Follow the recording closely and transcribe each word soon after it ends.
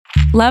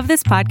Love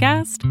this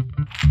podcast?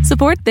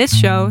 Support this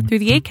show through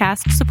the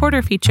Acast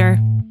supporter feature.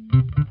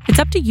 It's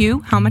up to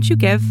you how much you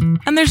give,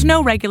 and there's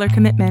no regular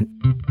commitment.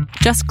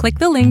 Just click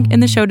the link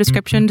in the show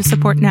description to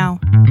support now.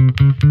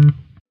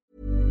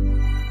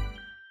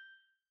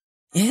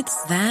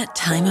 It's that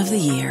time of the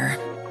year.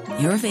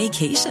 Your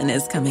vacation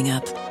is coming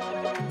up.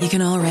 You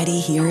can already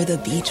hear the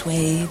beach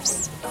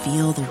waves,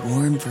 feel the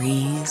warm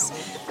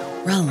breeze,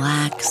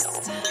 relax,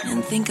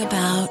 and think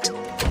about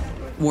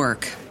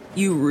work.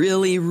 You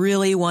really,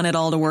 really want it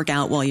all to work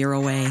out while you're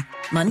away.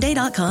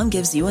 Monday.com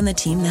gives you and the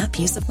team that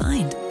peace of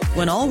mind.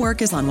 When all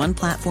work is on one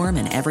platform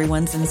and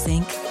everyone's in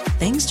sync,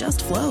 things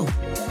just flow.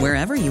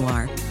 Wherever you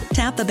are,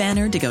 tap the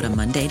banner to go to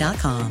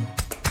Monday.com.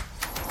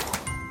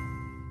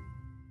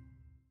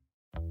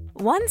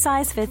 One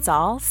size fits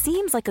all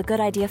seems like a good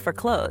idea for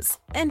clothes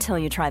until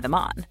you try them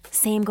on.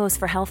 Same goes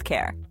for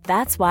healthcare.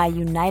 That's why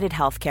United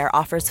Healthcare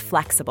offers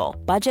flexible,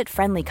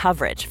 budget-friendly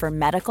coverage for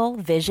medical,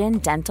 vision,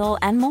 dental,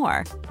 and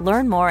more.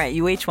 Learn more at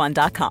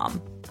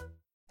uh1.com.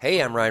 Hey,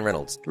 I'm Ryan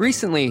Reynolds.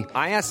 Recently,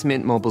 I asked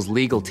Mint Mobile's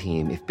legal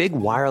team if big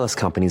wireless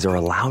companies are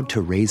allowed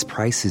to raise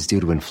prices due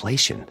to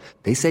inflation.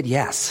 They said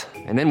yes.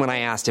 And then when I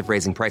asked if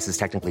raising prices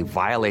technically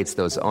violates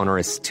those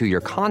onerous two-year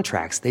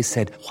contracts, they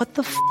said, "What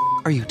the f***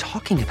 are you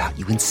talking about,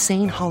 you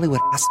insane Hollywood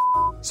ass?"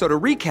 So to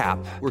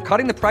recap, we're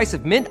cutting the price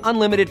of Mint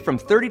Unlimited from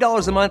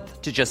 $30 a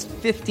month to just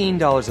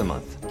 $15 a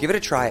month. Give it a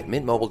try at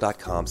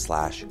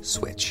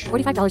mintmobile.com/switch.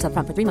 $45 up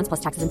front for 3 months plus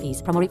taxes and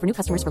fees. Promo rate for new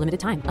customers for limited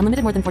time.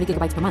 Unlimited more than 40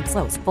 gigabytes per month.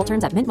 Slows full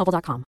terms at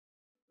mintmobile.com.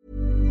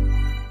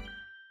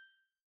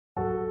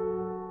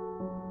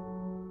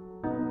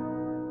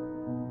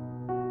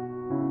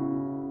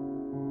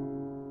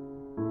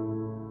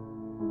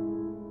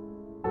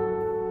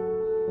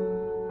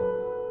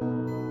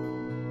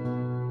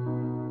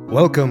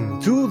 Welcome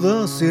to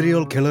the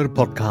Serial Killer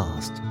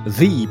Podcast,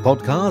 the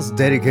podcast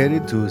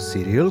dedicated to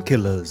serial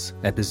killers,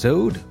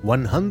 episode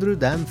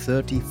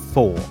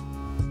 134.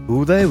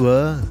 Who they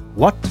were,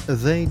 what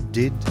they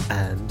did,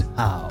 and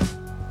how.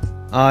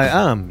 I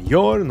am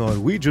your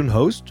Norwegian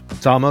host,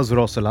 Thomas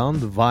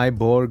Rosseland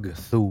Viborg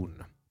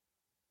Thun.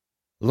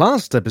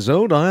 Last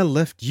episode I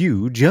left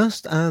you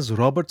just as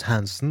Robert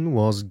Hansen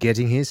was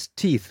getting his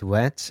teeth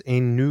wet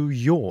in New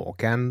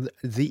York and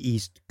the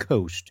East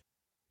Coast,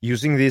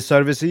 using the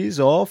services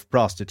of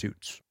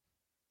prostitutes.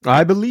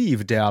 I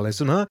believe, dear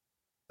listener,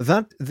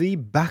 that the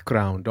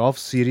background of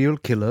serial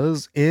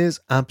killers is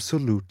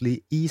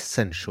absolutely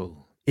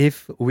essential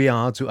if we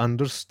are to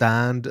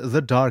understand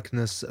the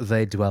darkness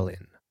they dwell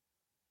in.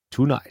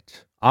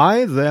 Tonight,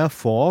 I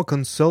therefore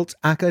consult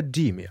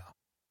academia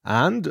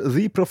and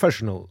the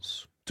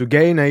professionals to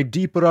gain a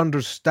deeper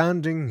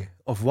understanding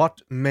of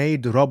what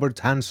made Robert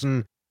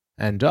Hansen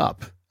end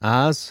up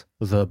as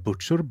the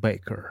Butcher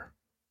Baker.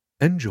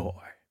 Enjoy.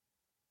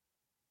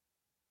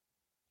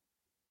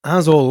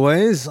 As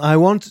always, I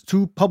want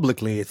to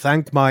publicly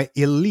thank my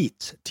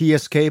elite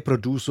TSK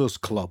Producers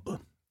Club.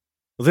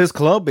 This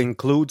club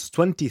includes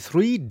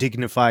 23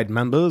 dignified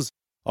members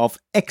of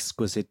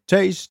exquisite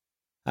taste,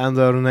 and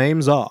their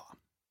names are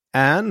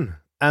Anne,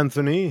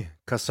 Anthony,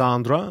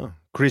 Cassandra,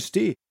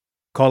 Christy,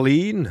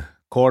 Colleen,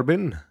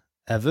 Corbin,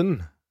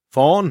 Evan,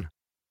 Fawn,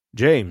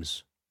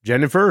 James,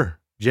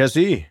 Jennifer,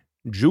 Jesse,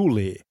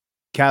 Julie,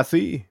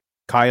 Kathy,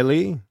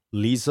 Kylie,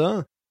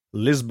 Lisa,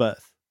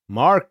 Lisbeth,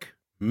 Mark,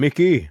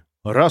 Mickey,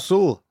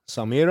 Russell,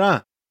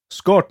 Samira,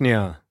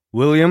 Skortnia,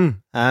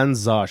 William, and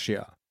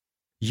Zasha.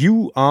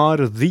 You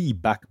are the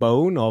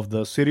backbone of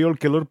the Serial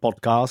Killer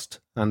Podcast,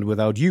 and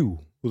without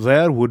you,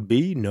 there would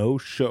be no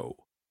show.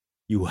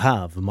 You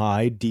have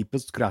my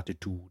deepest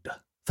gratitude.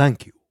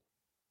 Thank you.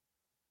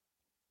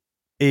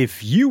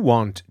 If you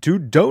want to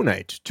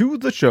donate to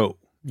the show,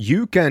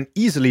 you can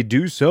easily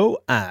do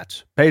so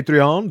at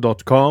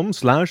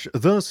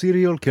patreon.com/The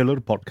Serial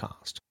Killer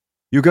Podcast.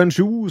 You can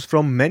choose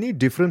from many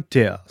different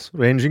tiers,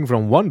 ranging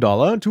from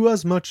 $1 to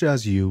as much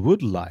as you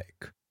would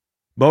like.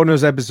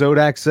 Bonus episode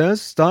access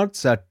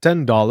starts at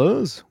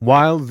 $10,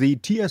 while the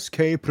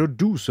TSK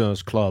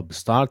Producers Club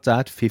starts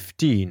at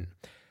 $15.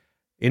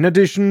 In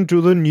addition to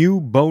the new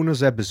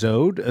bonus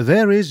episode,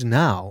 there is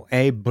now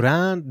a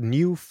brand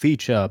new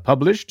feature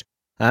published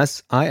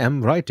as I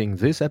am writing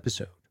this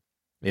episode.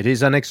 It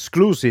is an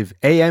exclusive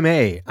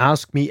AMA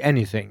Ask Me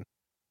Anything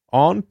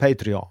on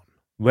Patreon,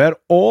 where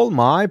all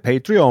my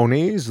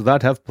Patreonies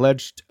that have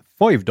pledged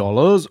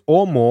 $5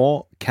 or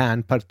more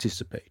can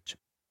participate.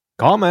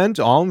 Comment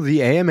on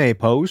the AMA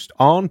post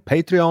on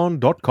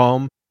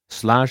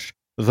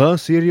patreon.com/The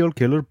Serial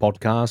Killer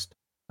Podcast,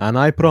 and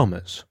I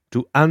promise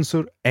to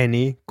answer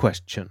any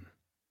question.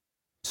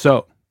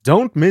 So,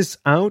 don't miss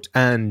out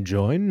and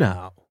join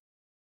now.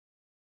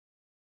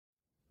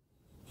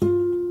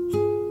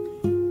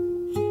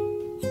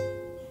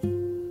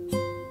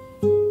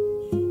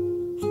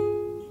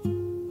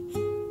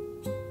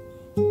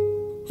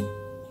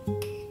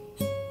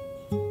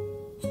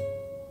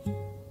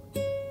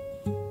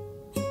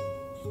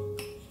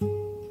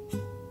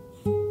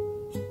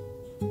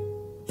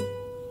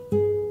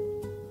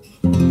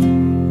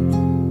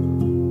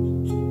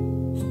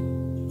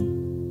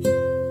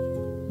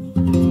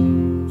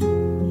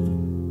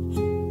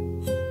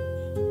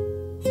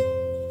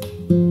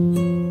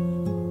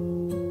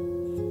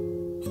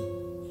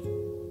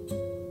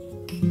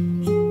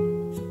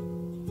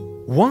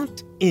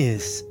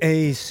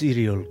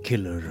 serial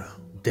killer,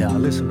 dear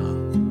listener?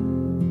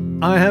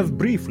 I have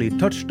briefly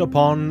touched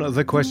upon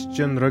the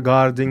question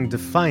regarding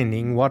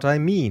defining what I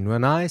mean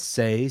when I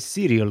say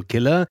serial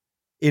killer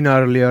in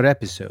earlier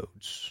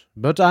episodes,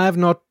 but I have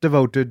not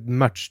devoted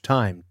much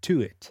time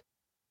to it.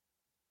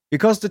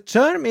 Because the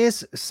term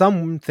is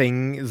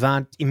something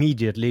that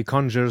immediately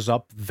conjures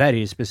up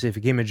very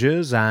specific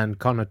images and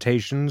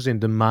connotations in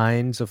the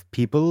minds of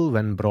people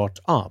when brought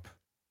up.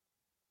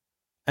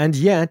 And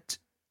yet,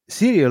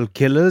 serial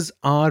killers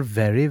are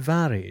very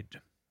varied.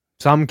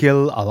 Some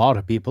kill a lot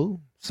of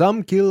people,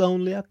 some kill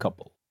only a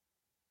couple.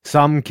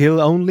 Some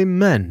kill only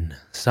men,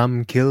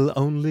 some kill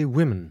only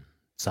women,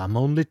 some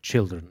only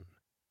children.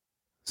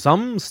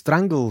 Some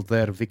strangle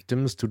their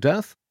victims to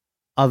death,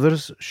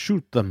 others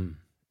shoot them.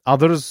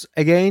 Others,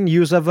 again,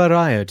 use a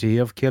variety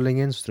of killing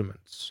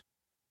instruments.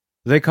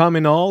 They come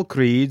in all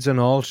creeds and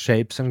all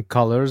shapes and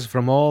colors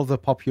from all the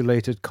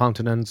populated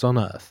continents on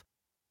Earth.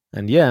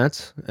 And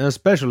yet,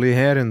 especially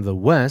here in the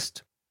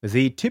West,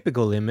 the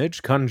typical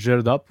image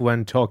conjured up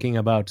when talking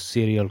about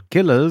serial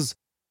killers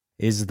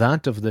is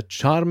that of the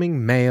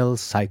charming male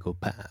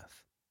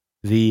psychopath,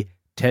 the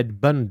Ted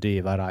Bundy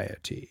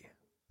variety,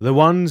 the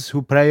ones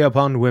who prey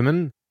upon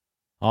women,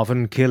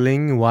 often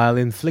killing while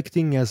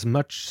inflicting as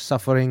much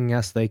suffering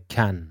as they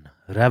can,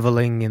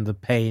 reveling in the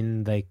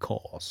pain they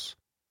cause.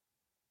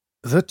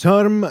 The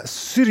term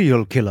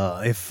serial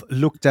killer, if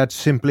looked at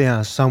simply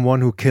as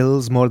someone who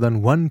kills more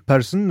than one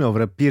person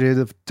over a period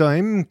of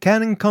time,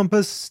 can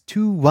encompass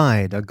too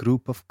wide a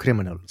group of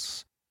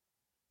criminals.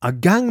 A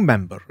gang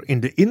member in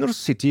the inner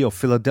city of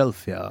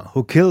Philadelphia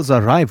who kills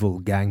a rival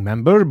gang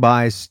member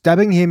by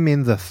stabbing him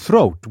in the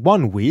throat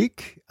 1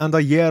 week and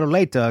a year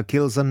later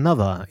kills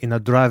another in a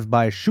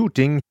drive-by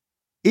shooting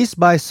is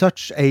by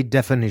such a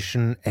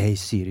definition a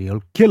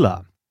serial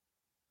killer.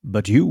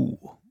 But you,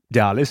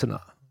 dear listener,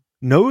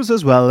 knows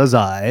as well as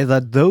I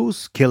that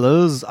those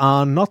killers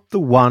are not the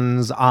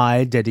ones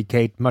I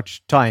dedicate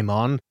much time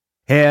on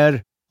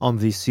here on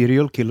the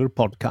Serial Killer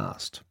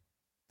Podcast.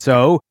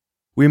 So,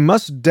 we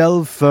must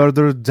delve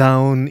further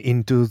down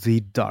into the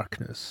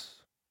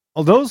darkness.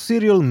 Although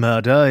serial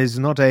murder is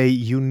not a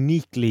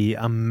uniquely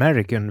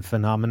American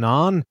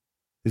phenomenon,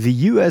 the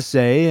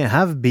USA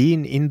have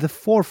been in the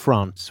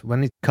forefront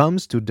when it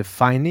comes to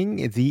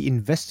defining the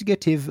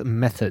investigative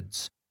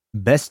methods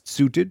best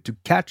suited to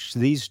catch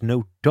these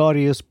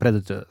notorious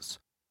predators.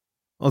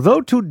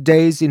 Although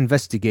today's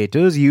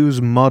investigators use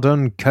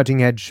modern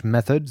cutting-edge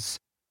methods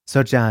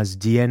such as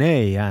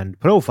DNA and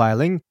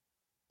profiling,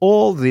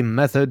 all the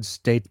methods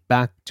date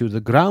back to the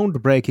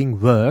groundbreaking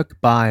work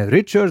by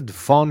Richard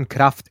von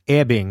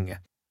Krafft-Ebing,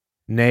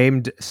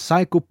 named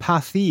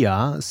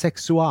Psychopathia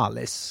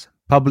Sexualis,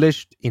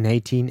 published in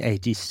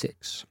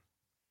 1886.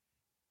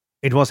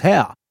 It was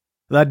here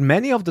that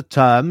many of the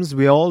terms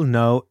we all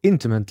know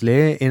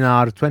intimately in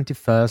our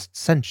 21st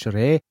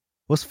century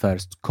was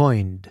first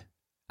coined,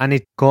 and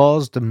it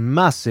caused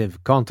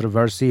massive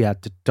controversy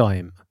at the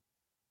time.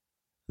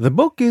 The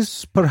book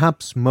is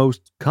perhaps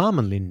most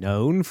commonly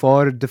known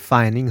for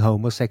defining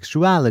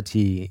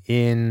homosexuality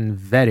in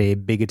very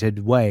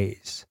bigoted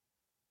ways.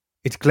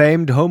 It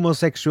claimed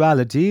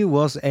homosexuality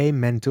was a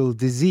mental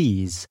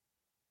disease,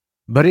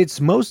 but its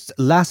most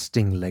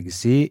lasting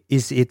legacy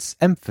is its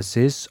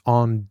emphasis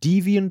on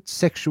deviant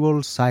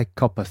sexual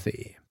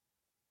psychopathy.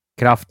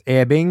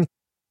 Krafft-Ebing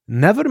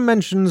never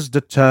mentions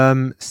the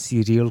term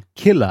serial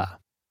killer,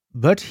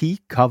 but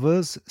he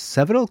covers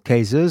several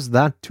cases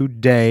that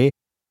today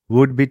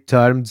would be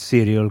termed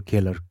serial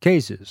killer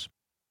cases.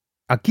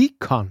 A key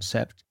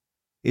concept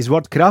is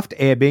what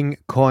Krafft-Ebing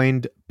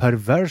coined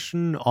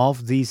perversion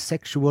of the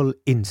sexual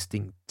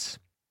instinct.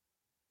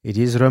 It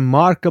is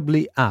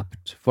remarkably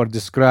apt for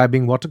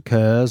describing what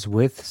occurs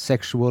with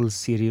sexual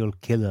serial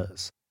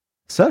killers,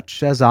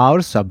 such as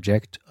our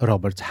subject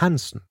Robert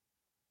Hansen.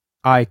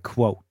 I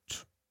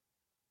quote,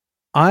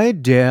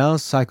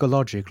 "Ideas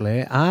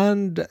psychologically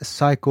and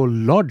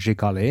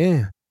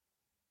psychologically,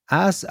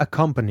 as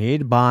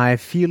accompanied by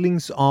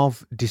feelings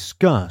of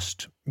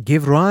disgust,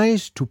 give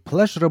rise to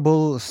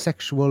pleasurable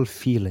sexual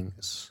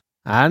feelings,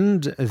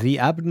 and the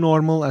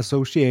abnormal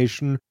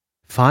association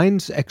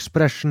finds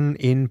expression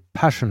in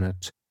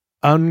passionate,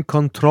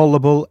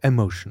 uncontrollable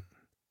emotion.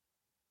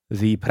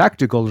 The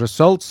practical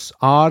results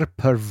are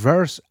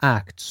perverse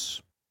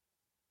acts.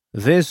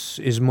 This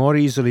is more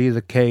easily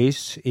the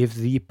case if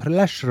the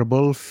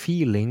pleasurable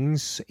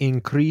feelings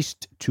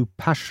increased to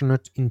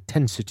passionate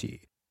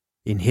intensity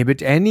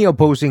inhibit any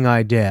opposing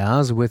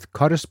ideas with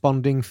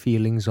corresponding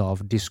feelings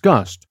of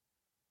disgust,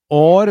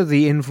 or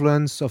the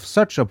influence of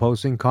such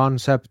opposing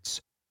concepts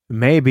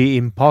may be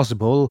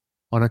impossible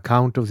on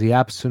account of the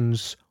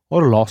absence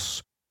or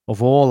loss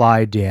of all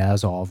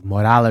ideas of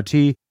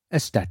morality,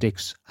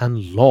 aesthetics,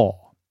 and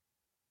law.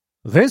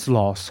 This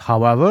loss,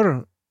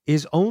 however,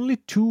 is only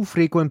too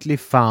frequently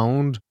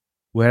found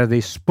where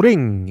the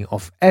spring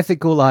of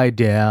ethical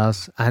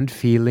ideas and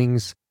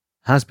feelings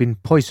has been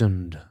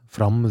poisoned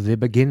from the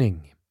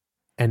beginning."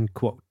 End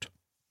quote.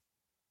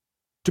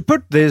 To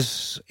put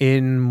this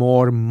in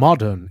more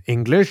modern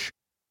English,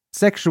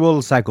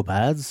 sexual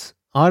psychopaths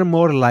are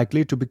more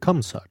likely to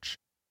become such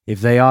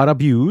if they are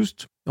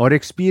abused or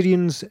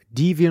experience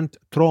deviant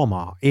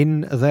trauma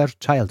in their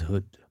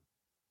childhood.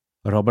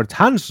 Robert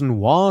Hansen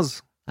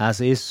was,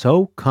 as is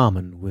so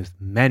common with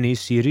many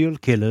serial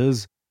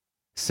killers,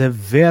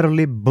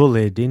 severely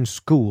bullied in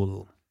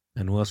school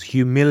and was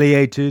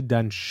humiliated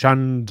and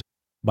shunned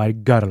by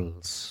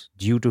girls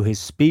due to his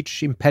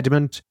speech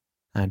impediment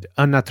and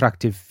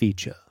unattractive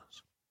features.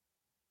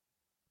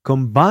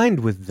 Combined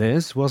with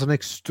this was an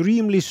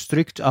extremely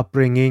strict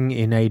upbringing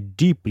in a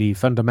deeply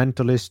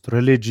fundamentalist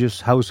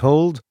religious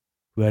household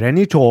where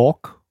any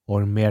talk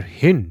or mere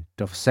hint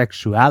of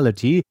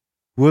sexuality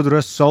would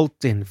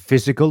result in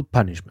physical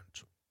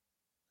punishment.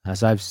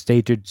 As I've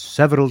stated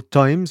several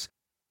times,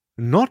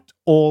 not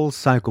all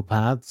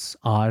psychopaths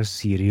are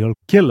serial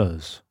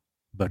killers,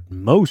 but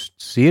most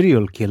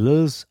serial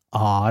killers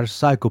are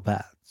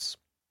psychopaths.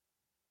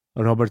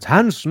 Robert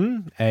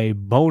Hansen, a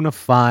bona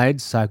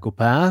fide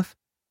psychopath,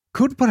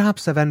 could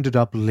perhaps have ended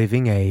up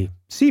living a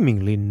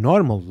seemingly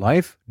normal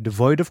life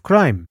devoid of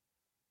crime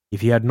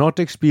if he had not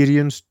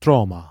experienced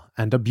trauma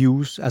and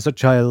abuse as a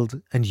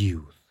child and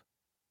youth.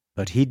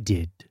 But he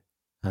did,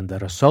 and the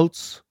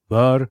results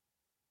were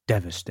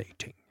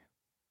devastating.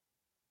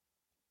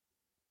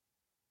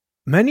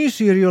 Many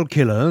serial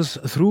killers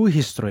through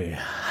history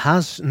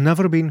has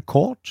never been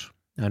caught,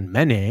 and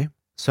many,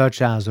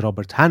 such as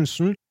Robert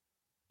Hansen,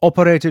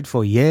 operated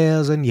for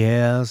years and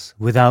years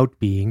without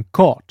being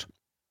caught.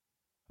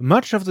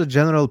 Much of the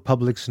general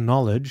public's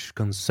knowledge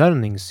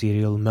concerning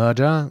serial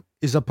murder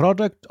is a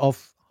product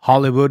of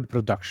Hollywood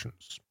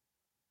productions.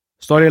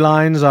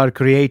 Storylines are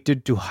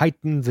created to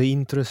heighten the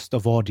interest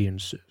of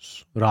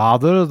audiences,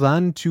 rather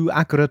than to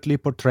accurately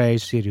portray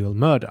serial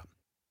murder.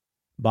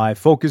 By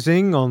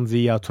focusing on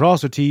the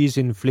atrocities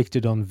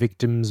inflicted on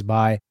victims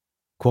by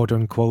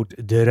quote-unquote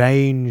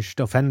deranged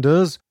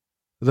offenders,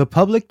 the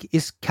public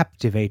is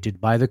captivated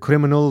by the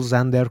criminals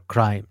and their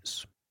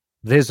crimes.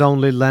 This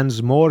only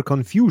lends more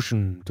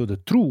confusion to the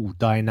true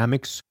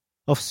dynamics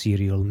of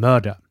serial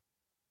murder.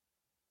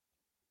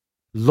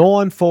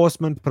 Law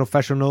enforcement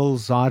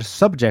professionals are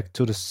subject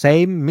to the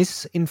same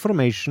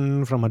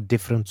misinformation from a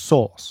different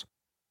source,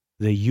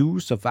 the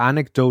use of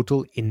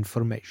anecdotal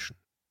information.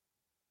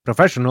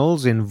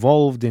 Professionals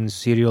involved in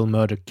serial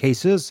murder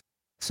cases,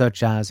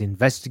 such as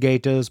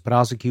investigators,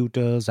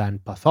 prosecutors,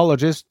 and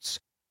pathologists,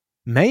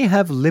 may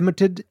have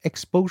limited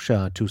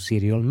exposure to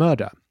serial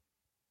murder.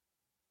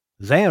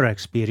 Their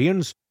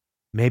experience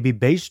may be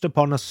based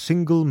upon a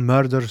single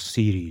murder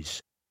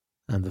series,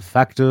 and the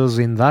factors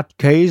in that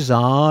case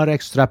are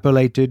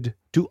extrapolated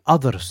to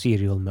other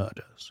serial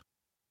murders.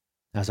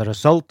 As a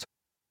result,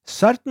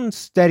 certain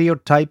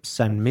stereotypes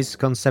and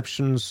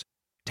misconceptions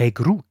take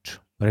root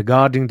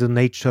regarding the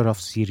nature of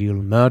serial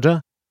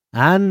murder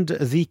and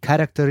the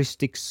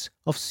characteristics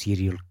of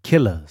serial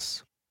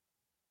killers.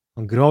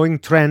 A growing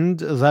trend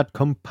that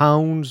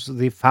compounds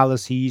the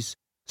fallacies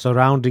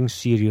surrounding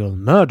serial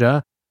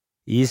murder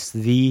is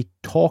the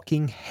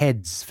talking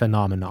heads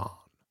phenomenon.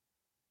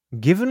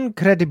 Given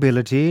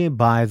credibility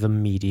by the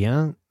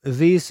media,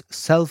 these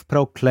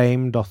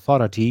self-proclaimed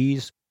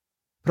authorities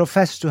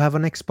profess to have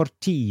an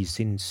expertise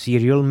in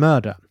serial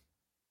murder.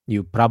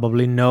 You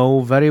probably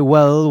know very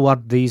well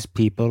what these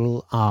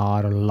people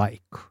are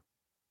like.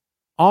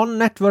 On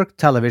network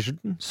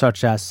television,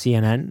 such as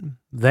CNN,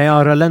 they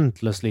are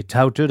relentlessly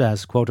touted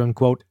as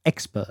quote-unquote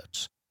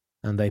experts,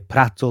 and they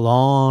prattle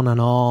on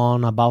and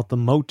on about the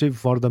motive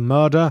for the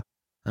murder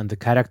and the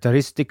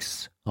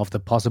characteristics of the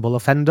possible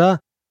offender,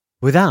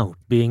 without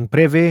being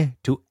privy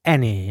to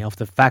any of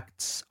the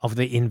facts of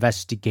the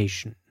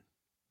investigation.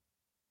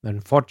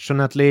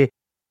 Unfortunately,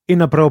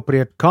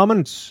 inappropriate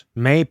comments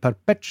may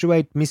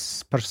perpetuate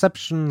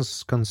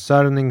misperceptions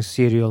concerning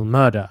serial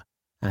murder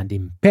and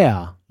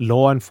impair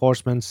law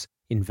enforcement's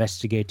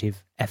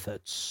investigative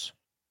efforts.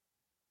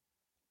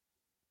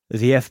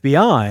 The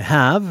FBI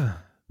have,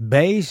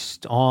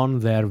 based on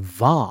their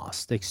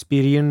vast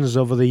experience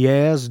over the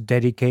years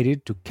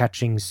dedicated to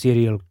catching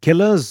serial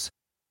killers,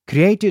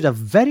 created a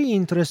very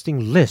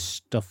interesting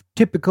list of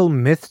typical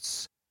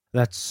myths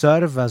that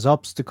serve as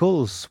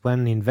obstacles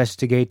when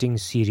investigating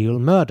serial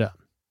murder.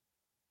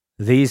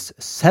 These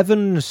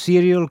 7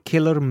 serial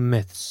killer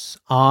myths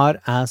are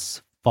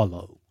as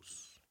follows.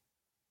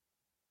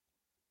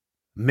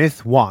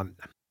 Myth 1.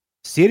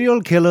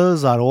 Serial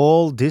killers are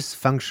all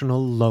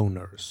dysfunctional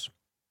loners.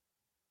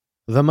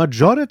 The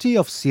majority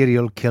of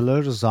serial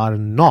killers are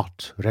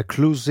not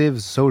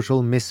reclusive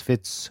social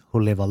misfits who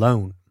live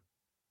alone.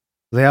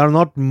 They are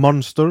not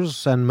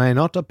monsters and may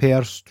not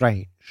appear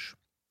strange.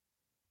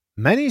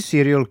 Many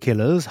serial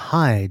killers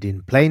hide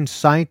in plain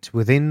sight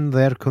within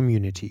their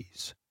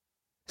communities.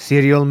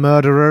 Serial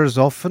murderers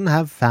often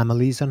have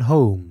families and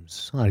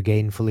homes, are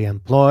gainfully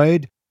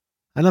employed,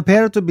 and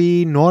appear to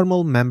be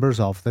normal members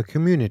of the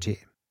community.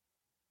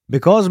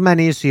 Because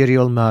many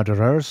serial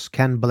murderers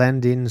can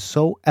blend in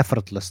so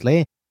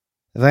effortlessly,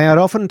 they are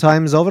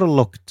oftentimes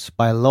overlooked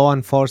by law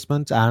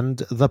enforcement and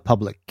the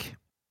public.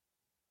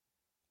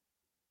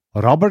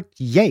 Robert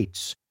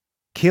Yates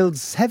killed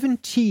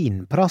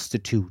 17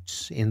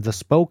 prostitutes in the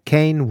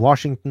Spokane,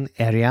 Washington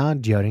area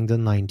during the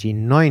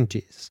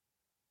 1990s.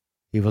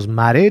 He was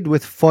married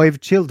with 5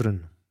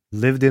 children,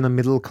 lived in a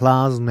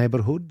middle-class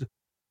neighborhood,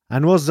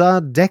 and was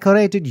a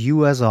decorated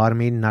U.S.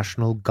 Army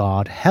National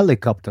Guard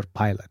helicopter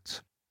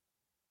pilot.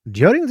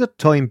 During the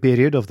time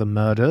period of the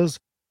murders,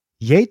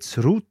 Yates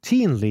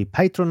routinely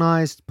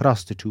patronized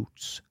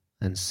prostitutes,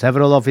 and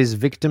several of his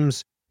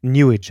victims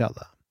knew each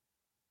other.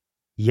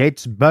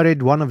 Yates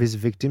buried one of his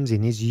victims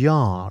in his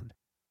yard,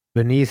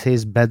 beneath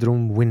his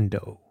bedroom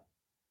window.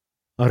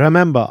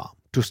 Remember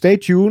to stay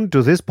tuned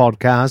to this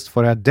podcast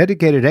for a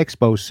dedicated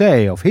expose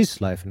of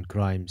his life and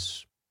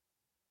crimes.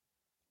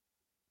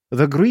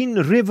 The Green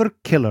River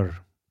Killer,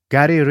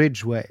 Gary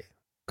Ridgway,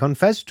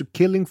 confessed to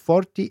killing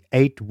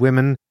 48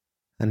 women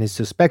and is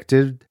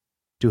suspected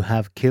to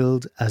have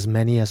killed as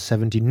many as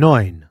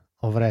 79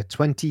 over a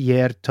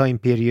 20-year time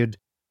period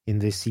in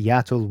the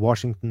Seattle,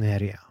 Washington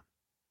area.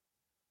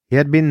 He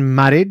had been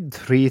married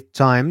 3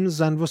 times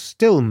and was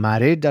still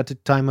married at the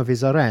time of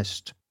his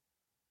arrest.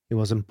 He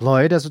was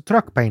employed as a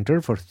truck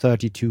painter for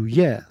 32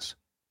 years.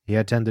 He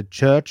attended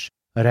church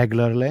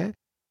regularly,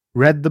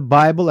 read the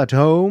Bible at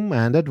home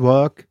and at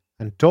work,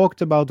 and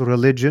talked about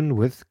religion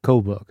with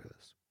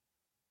co-workers.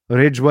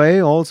 Ridgway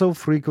also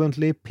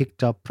frequently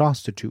picked up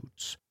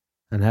prostitutes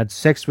and had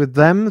sex with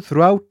them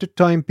throughout the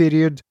time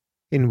period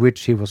in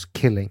which he was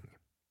killing.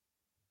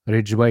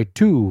 Ridgway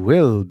too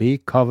will be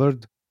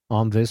covered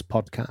on this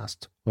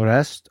podcast,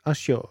 rest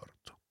assured.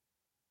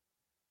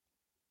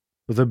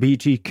 The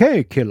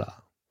BTK Killer,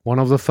 one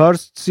of the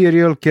first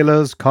serial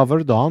killers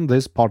covered on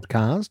this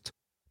podcast,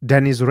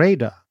 Dennis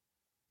Rader,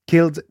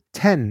 killed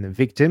 10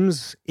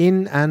 victims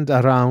in and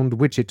around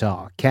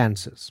Wichita,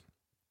 Kansas.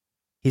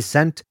 He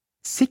sent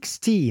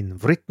 16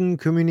 written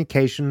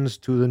communications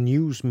to the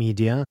news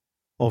media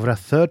over a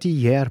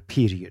 30-year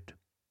period,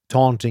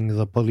 taunting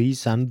the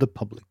police and the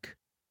public.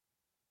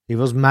 He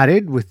was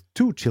married with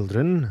 2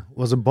 children,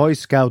 was a Boy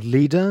Scout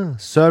leader,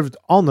 served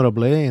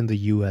honorably in the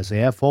U.S.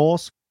 Air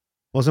Force,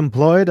 was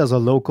employed as a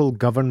local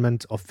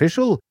government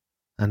official,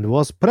 and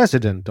was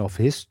president of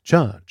his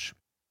church.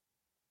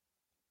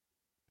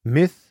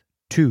 Myth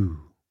 2.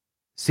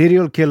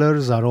 Serial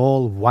killers are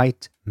all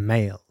white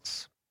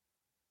males.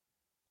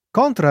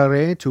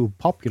 Contrary to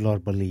popular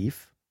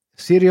belief,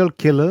 serial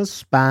killers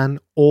span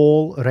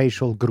all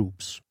racial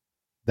groups.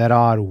 There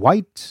are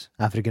white,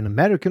 African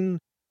American,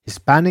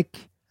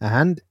 Hispanic,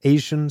 and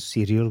Asian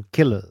serial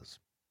killers.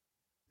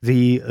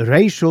 The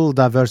racial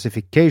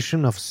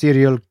diversification of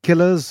serial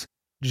killers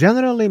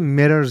generally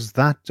mirrors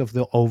that of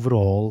the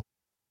overall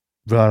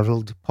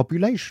world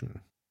population.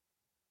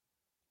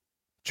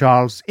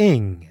 Charles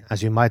Ng,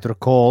 as you might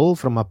recall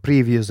from a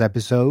previous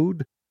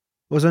episode,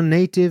 was a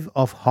native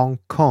of Hong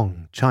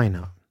Kong,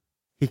 China.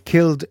 He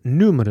killed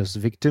numerous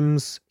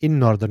victims in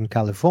Northern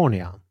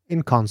California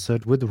in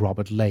concert with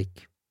Robert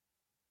Lake.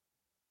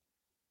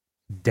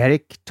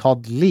 Derek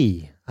Todd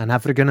Lee, an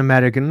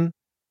African-American,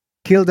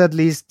 killed at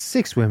least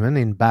 6 women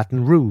in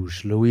Baton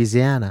Rouge,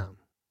 Louisiana.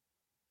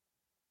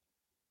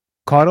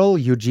 Carl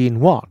Eugene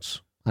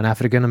Watts, an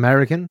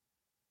African-American,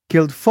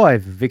 killed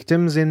 5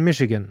 victims in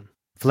Michigan,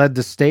 fled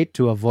the state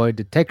to avoid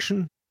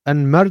detection,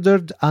 and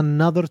murdered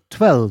another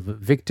 12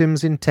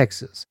 victims in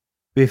Texas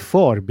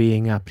before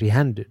being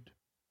apprehended.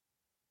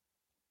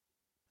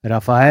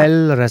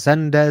 Rafael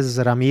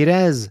Resendez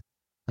Ramirez,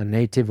 a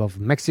native of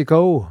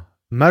Mexico,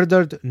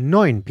 murdered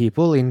 9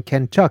 people in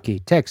Kentucky,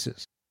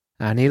 Texas,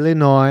 and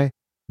Illinois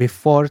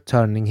before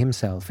turning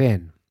himself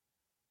in.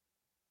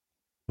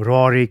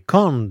 Rory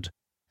Cond,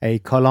 a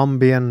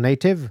Colombian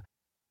native,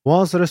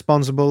 was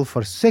responsible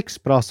for 6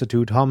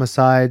 prostitute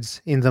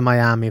homicides in the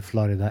Miami,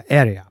 Florida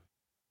area.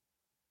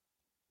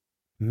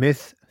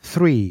 Myth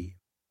 3.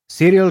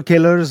 Serial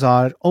killers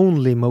are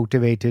only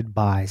motivated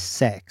by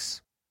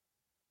sex.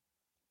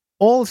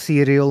 All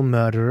serial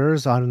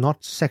murderers are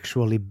not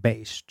sexually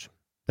based.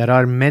 There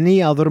are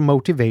many other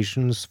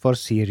motivations for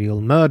serial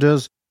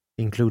murders,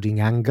 including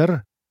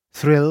anger,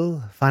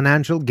 thrill,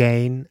 financial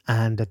gain,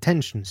 and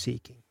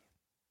attention-seeking.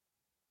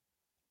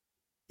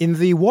 In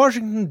the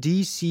Washington,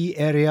 D.C.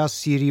 area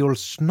serial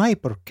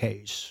sniper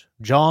case,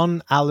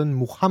 John Allen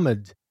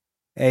Muhammad,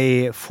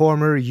 a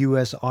former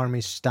U.S.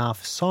 Army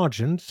Staff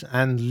Sergeant,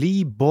 and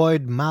Lee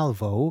Boyd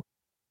Malvo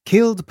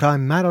killed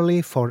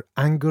primarily for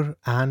anger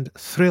and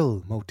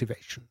thrill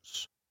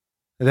motivations.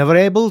 They were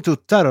able to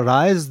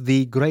terrorize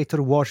the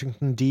greater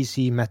Washington,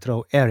 D.C.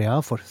 metro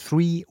area for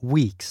 3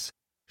 weeks,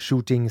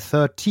 shooting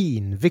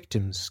 13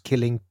 victims,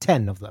 killing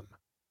 10 of them.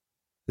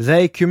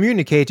 They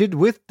communicated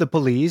with the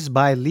police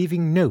by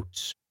leaving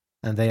notes,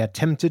 and they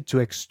attempted to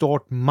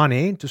extort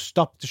money to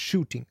stop the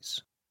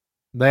shootings.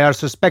 They are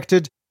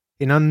suspected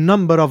in a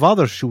number of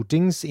other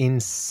shootings in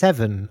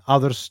 7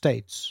 other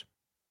states.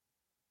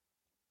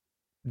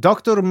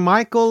 Dr.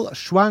 Michael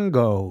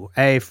Schwango,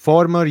 a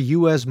former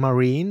U.S.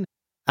 Marine,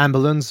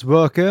 ambulance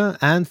worker,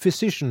 and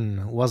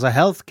physician, was a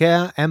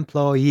healthcare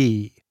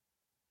employee.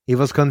 He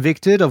was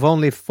convicted of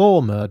only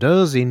 4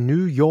 murders in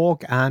New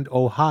York and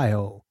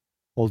Ohio,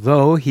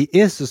 although he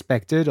is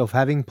suspected of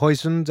having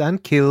poisoned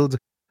and killed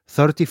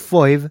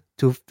 35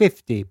 to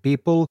 50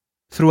 people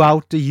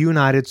throughout the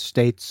United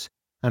States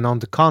and on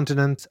the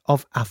continent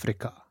of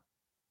Africa.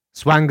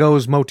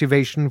 Swango's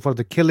motivation for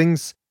the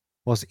killings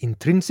was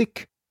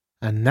intrinsic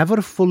and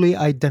never fully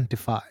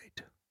identified.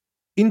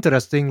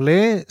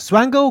 Interestingly,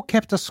 Swango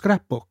kept a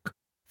scrapbook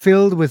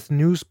filled with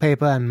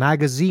newspaper and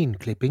magazine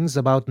clippings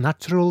about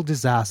natural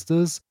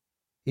disasters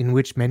in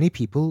which many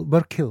people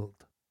were killed.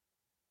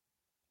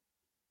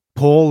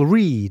 Paul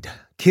Reed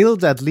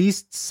killed at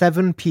least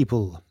 7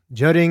 people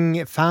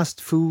during fast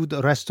food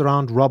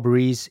restaurant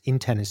robberies in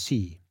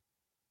Tennessee.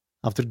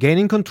 After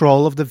gaining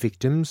control of the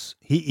victims,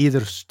 he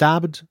either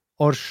stabbed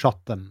or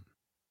shot them.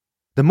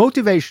 The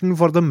motivation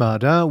for the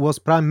murder was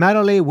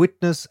primarily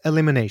witness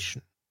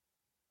elimination.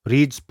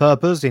 Reed's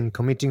purpose in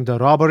committing the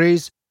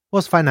robberies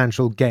was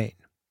financial gain,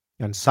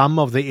 and some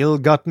of the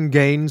ill-gotten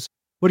gains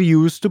were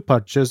used to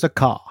purchase a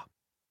car.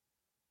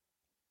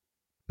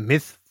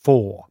 Myth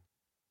 4.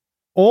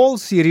 All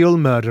serial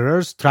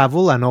murderers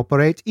travel and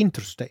operate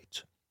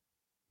interstate.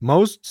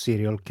 Most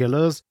serial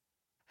killers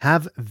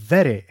have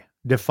very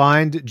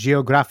defined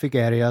geographic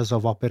areas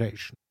of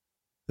operation.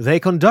 They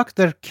conduct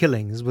their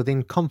killings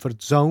within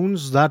comfort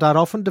zones that are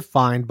often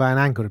defined by an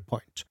anchor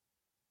point.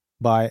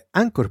 By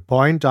anchor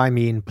point, I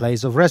mean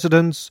place of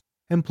residence,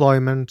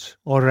 employment,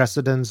 or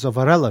residence of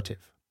a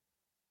relative.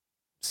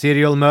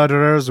 Serial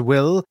murderers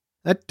will,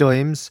 at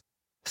times,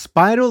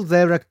 spiral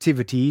their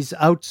activities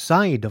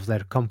outside of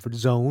their comfort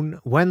zone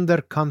when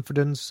their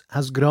confidence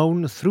has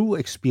grown through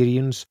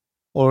experience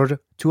or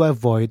to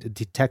avoid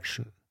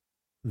detection.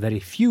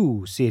 Very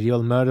few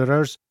serial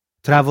murderers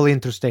travel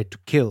interstate to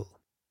kill.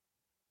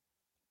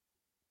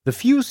 The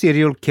few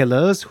serial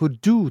killers who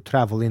do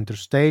travel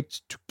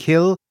interstate to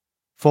kill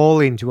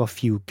fall into a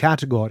few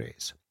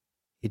categories: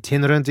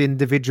 itinerant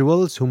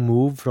individuals who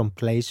move from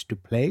place to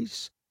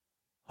place,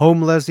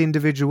 homeless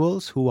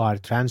individuals who are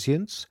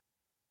transients,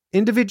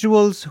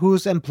 individuals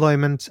whose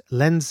employment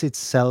lends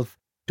itself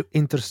to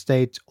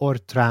interstate or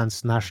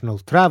transnational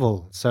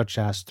travel, such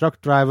as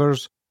truck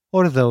drivers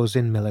or those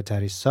in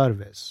military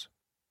service.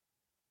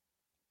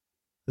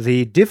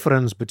 The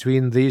difference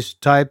between these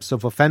types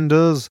of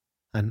offenders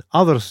and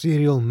other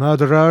serial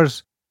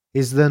murderers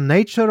is the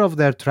nature of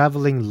their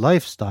traveling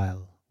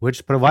lifestyle,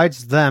 which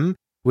provides them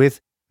with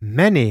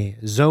many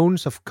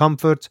zones of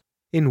comfort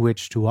in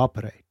which to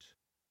operate.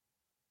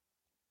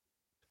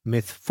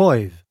 Myth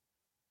 5.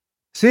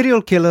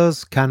 Serial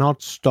killers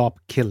cannot stop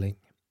killing.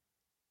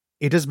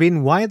 It has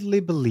been widely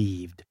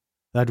believed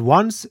that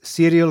once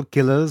serial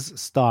killers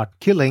start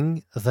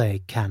killing,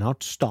 they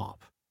cannot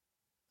stop.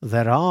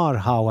 There are,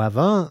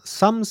 however,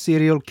 some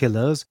serial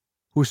killers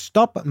who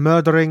stop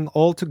murdering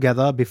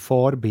altogether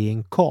before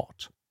being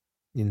caught.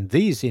 In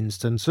these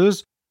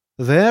instances,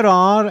 there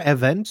are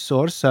events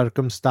or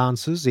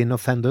circumstances in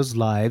offenders'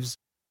 lives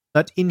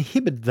that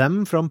inhibit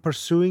them from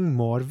pursuing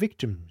more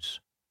victims.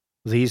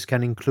 These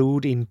can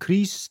include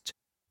increased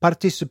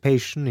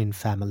participation in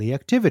family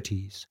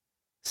activities,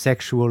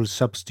 sexual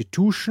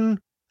substitution,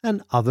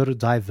 and other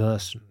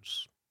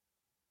diversions.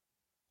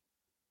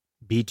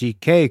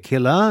 BTK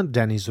killer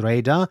Dennis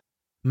Rader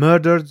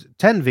murdered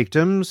 10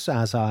 victims,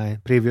 as I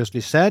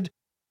previously said.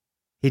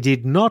 He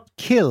did not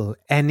kill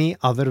any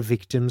other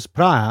victims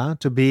prior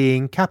to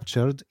being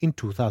captured in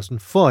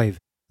 2005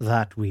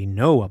 that we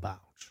know about.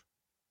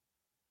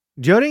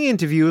 During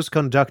interviews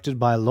conducted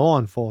by law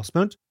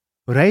enforcement,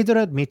 Rader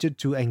admitted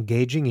to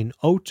engaging in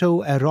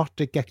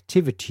autoerotic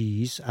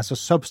activities as a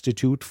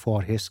substitute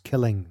for his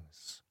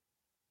killings.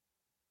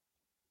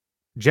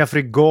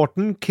 Jeffrey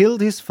Gorton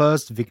killed his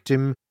first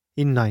victim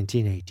in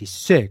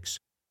 1986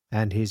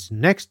 and his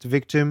next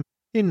victim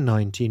in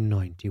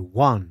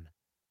 1991.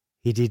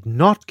 He did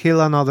not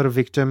kill another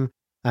victim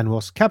and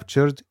was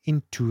captured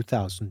in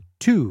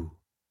 2002.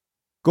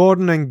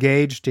 Gordon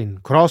engaged in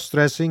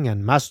cross-dressing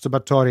and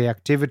masturbatory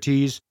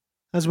activities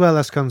as well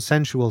as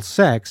consensual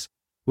sex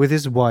with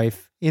his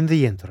wife in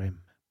the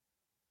interim.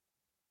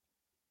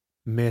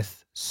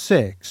 Myth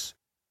 6.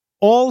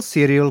 All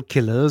serial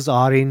killers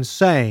are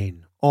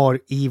insane or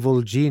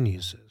evil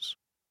geniuses.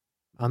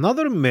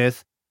 Another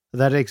myth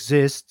that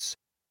exists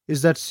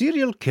is that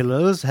serial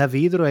killers have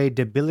either a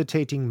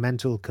debilitating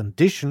mental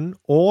condition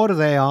or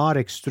they are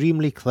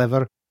extremely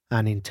clever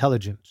and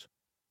intelligent.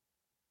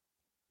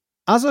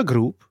 As a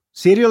group,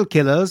 serial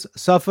killers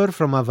suffer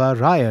from a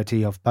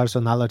variety of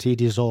personality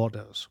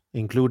disorders,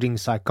 including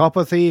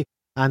psychopathy,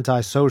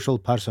 antisocial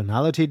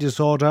personality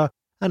disorder,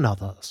 and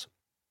others.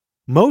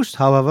 Most,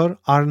 however,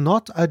 are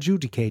not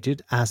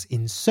adjudicated as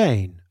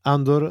insane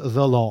under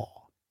the law.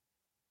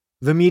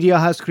 The media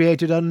has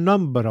created a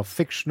number of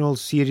fictional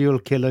serial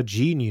killer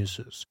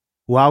geniuses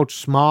who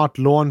outsmart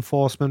law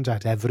enforcement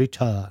at every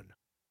turn.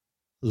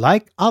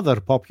 Like other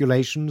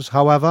populations,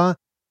 however,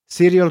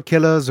 serial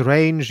killers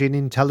range in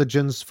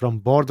intelligence from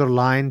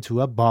borderline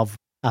to above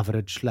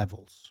average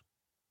levels.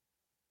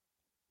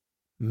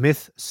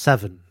 Myth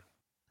 7.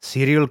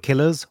 Serial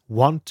killers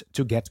want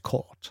to get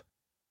caught.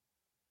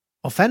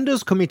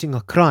 Offenders committing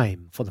a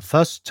crime for the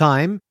first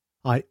time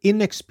are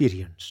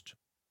inexperienced.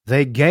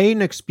 They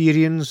gain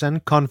experience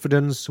and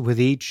confidence with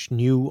each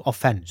new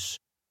offense,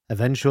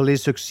 eventually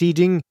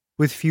succeeding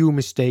with few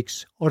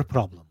mistakes or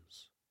problems.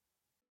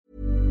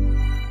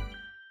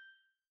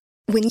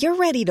 When you're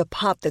ready to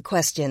pop the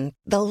question,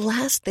 the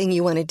last thing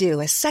you want to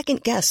do is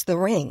second-guess the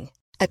ring.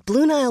 At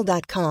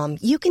BlueNile.com,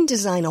 you can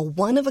design a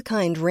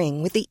one-of-a-kind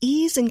ring with the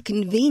ease and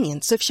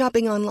convenience of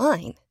shopping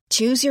online.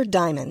 Choose your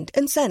diamond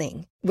and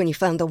setting. When you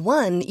find the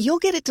one, you'll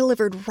get it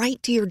delivered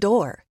right to your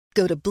door.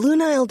 Go to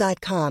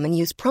BlueNile.com and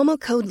use promo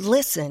code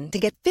LISTEN to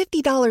get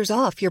 $50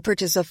 off your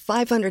purchase of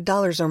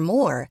 $500 or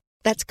more.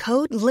 That's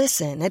code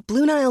LISTEN at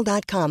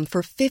BlueNile.com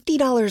for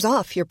 $50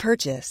 off your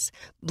purchase.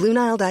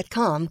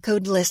 BlueNile.com,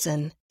 code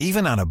LISTEN.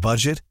 Even on a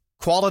budget,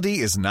 quality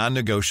is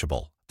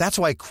non-negotiable. That's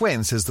why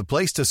Quince is the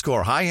place to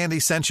score high-end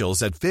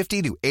essentials at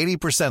 50 to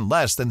 80%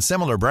 less than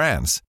similar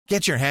brands.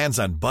 Get your hands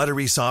on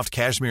buttery soft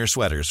cashmere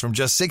sweaters from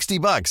just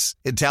 $60,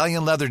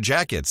 Italian leather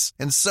jackets,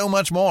 and so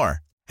much more.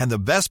 And the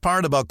best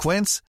part about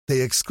Quince, they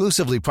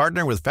exclusively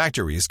partner with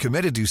factories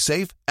committed to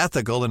safe,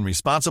 ethical, and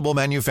responsible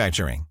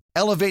manufacturing.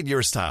 Elevate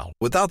your style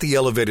without the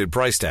elevated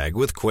price tag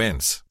with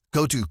Quince.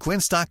 Go to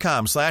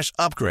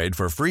quince.com/upgrade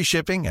for free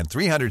shipping and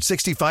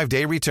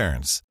 365-day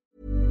returns.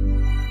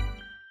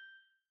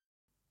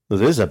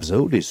 This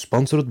episode is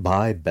sponsored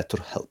by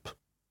BetterHelp.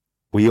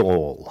 We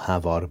all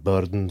have our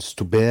burdens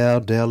to bear,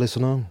 dear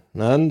listener,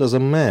 and as a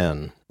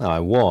man, I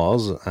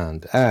was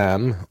and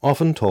am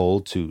often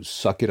told to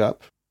suck it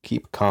up,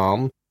 keep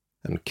calm,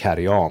 and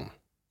carry on.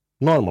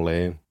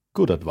 Normally,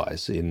 good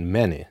advice in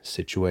many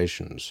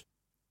situations.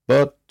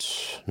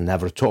 But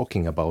never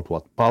talking about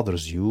what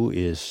bothers you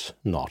is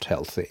not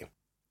healthy.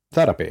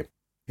 Therapy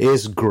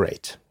is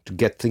great to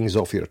get things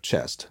off your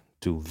chest,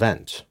 to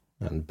vent,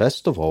 and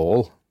best of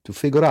all, to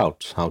figure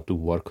out how to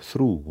work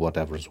through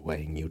whatever's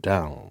weighing you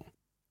down.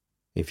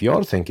 If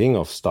you're thinking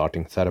of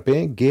starting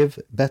therapy, give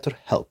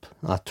BetterHelp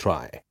a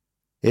try.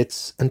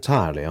 It's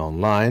entirely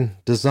online,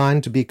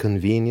 designed to be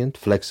convenient,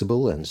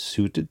 flexible, and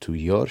suited to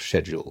your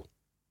schedule.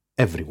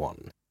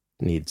 Everyone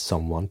needs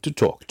someone to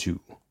talk to,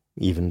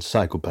 even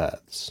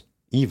psychopaths,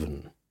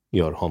 even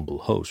your humble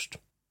host.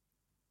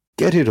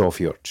 Get it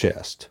off your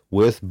chest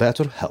with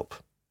BetterHelp.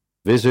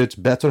 Visit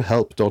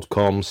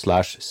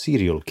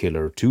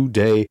betterhelp.com/serialkiller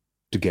today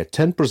to get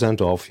 10%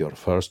 off your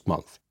first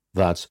month.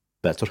 That's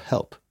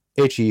BetterHelp,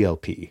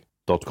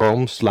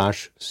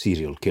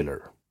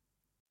 HELP.com/serialkiller.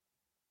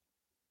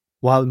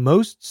 While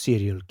most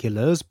serial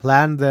killers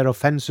plan their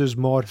offenses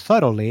more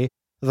thoroughly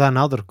than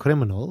other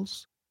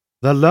criminals,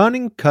 the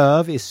learning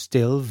curve is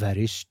still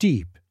very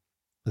steep.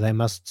 They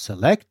must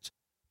select,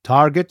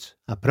 target,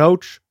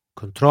 approach,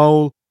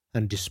 control,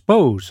 and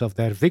dispose of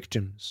their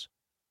victims.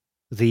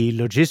 The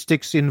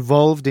logistics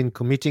involved in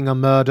committing a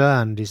murder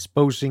and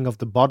disposing of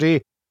the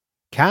body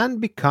can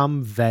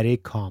become very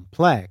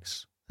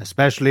complex,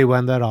 especially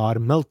when there are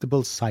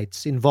multiple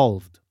sites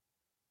involved.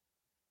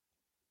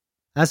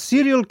 As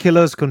serial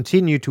killers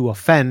continue to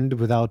offend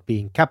without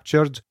being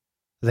captured,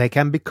 they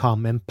can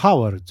become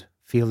empowered,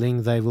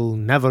 feeling they will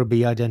never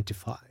be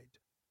identified.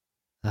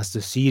 As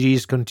the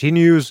series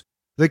continues,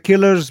 the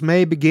killers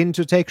may begin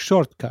to take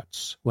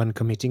shortcuts when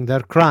committing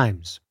their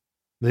crimes.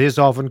 This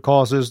often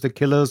causes the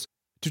killers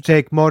to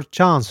take more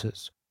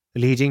chances,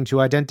 leading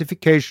to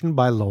identification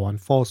by law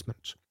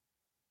enforcement.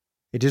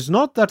 It is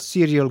not that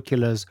serial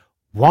killers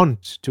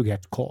want to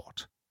get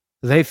caught.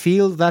 They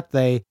feel that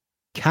they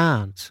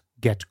can't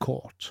get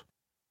caught.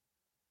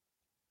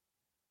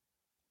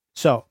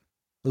 So,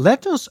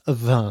 let us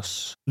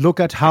thus look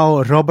at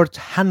how Robert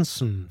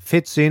Hansen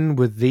fits in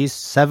with these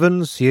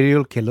 7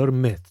 serial killer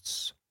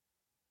myths.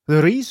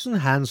 The reason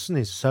Hansen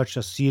is such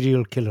a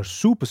serial killer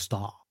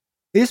superstar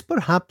is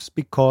perhaps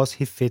because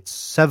he fits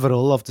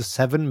several of the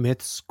 7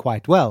 myths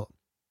quite well.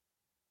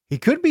 He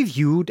could be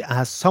viewed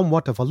as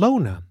somewhat of a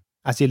loner,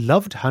 as he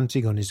loved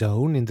hunting on his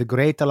own in the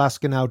great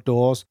Alaskan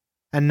outdoors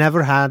and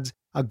never had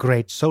a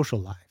great social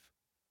life.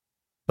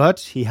 But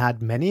he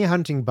had many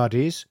hunting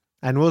buddies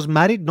and was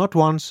married not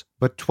once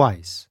but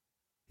twice.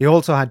 He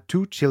also had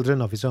 2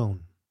 children of his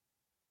own.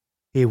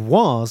 He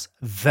was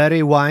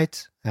very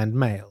white and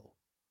male.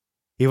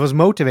 He was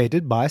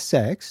motivated by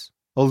sex,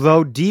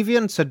 although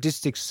deviant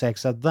sadistic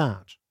sex at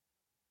that.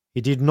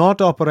 He did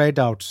not operate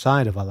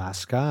outside of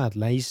Alaska, at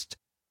least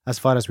as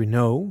far as we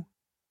know.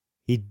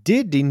 He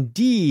did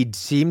indeed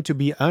seem to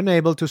be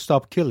unable to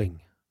stop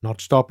killing,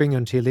 not stopping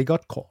until he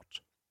got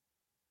caught.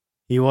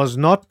 He was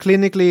not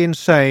clinically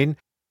insane,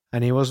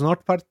 and he was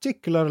not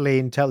particularly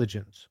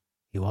intelligent.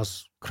 He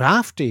was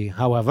crafty,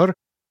 however,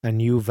 and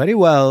knew very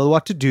well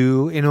what to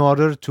do in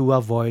order to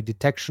avoid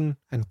detection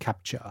and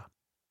capture.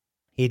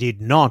 He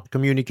did not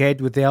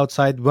communicate with the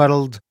outside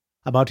world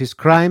about his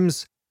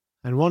crimes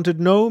and wanted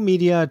no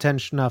media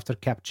attention after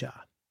capture.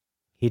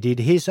 He did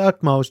his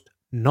utmost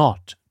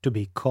not to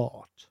be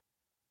caught.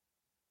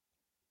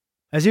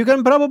 As you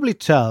can probably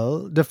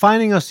tell,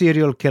 defining a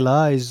serial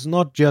killer is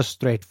not just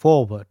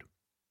straightforward.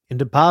 In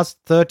the past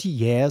 30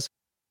 years,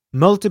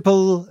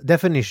 multiple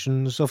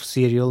definitions of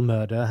serial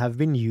murder have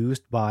been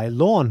used by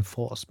law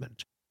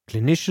enforcement,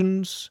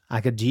 clinicians,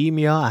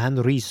 academia,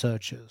 and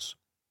researchers.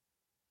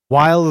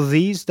 While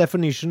these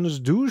definitions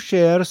do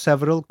share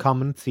several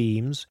common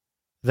themes,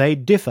 they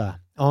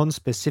differ on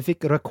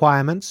specific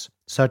requirements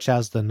such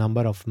as the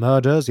number of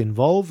murders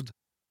involved,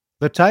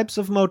 the types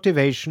of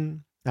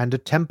motivation, and the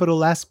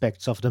temporal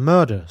aspects of the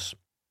murders.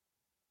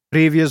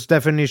 Previous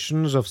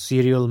definitions of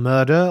serial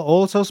murder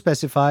also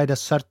specified a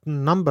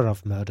certain number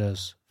of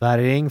murders,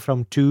 varying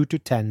from 2 to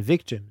 10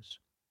 victims.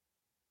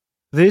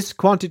 This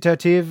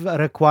quantitative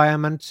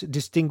requirement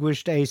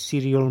distinguished a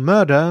serial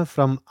murder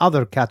from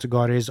other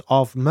categories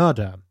of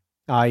murder,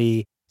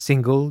 i.e.,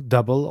 single,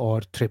 double, or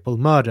triple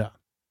murder.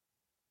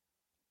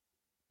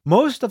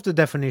 Most of the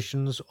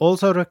definitions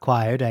also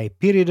required a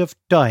period of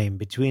time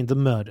between the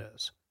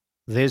murders.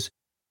 This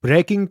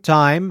breaking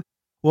time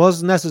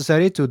was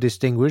necessary to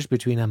distinguish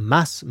between a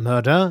mass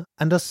murder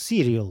and a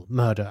serial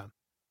murder.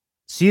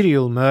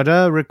 Serial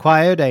murder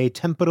required a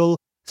temporal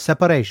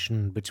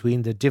separation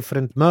between the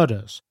different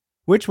murders,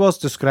 which was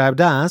described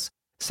as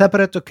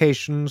separate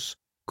occasions,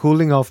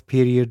 cooling off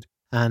period,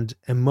 and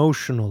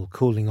emotional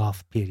cooling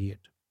off period.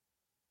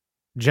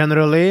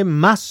 Generally,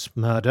 mass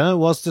murder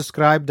was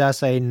described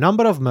as a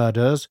number of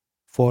murders,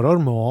 4 or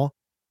more,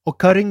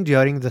 occurring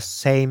during the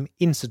same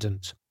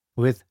incident,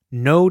 with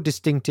no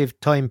distinctive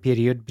time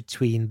period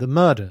between the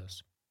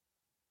murders.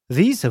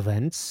 These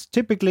events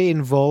typically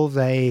involve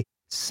a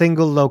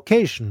single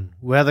location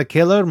where the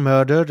killer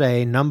murdered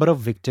a number of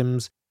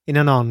victims in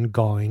an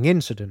ongoing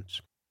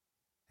incident.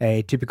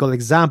 A typical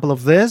example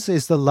of this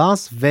is the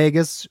Las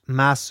Vegas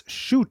mass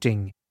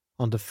shooting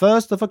on the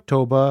 1st of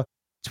October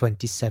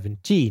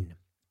 2017,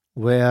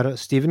 where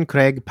Stephen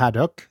Craig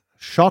Paddock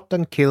shot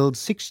and killed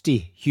 60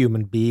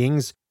 human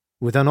beings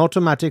with an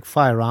automatic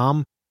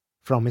firearm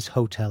from his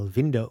hotel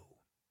window.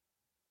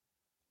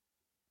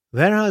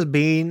 There has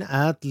been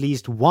at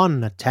least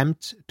one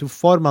attempt to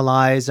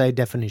formalize a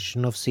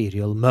definition of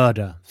serial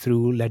murder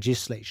through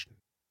legislation.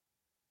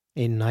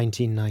 In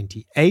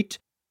 1998,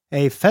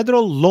 a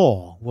federal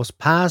law was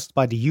passed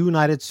by the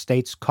United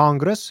States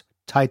Congress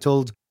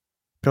titled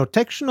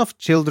Protection of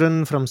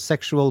Children from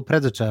Sexual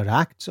Predator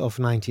Act of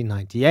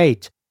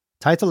 1998,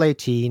 Title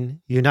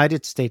 18,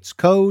 United States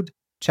Code,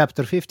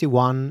 Chapter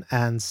 51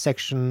 and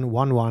Section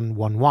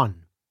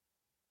 1111.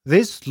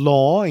 This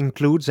law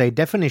includes a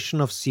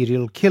definition of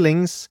serial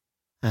killings,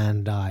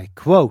 and I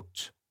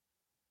quote,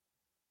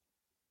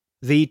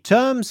 "The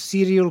term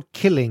serial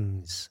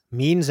killings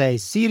means a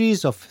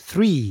series of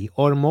 3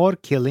 or more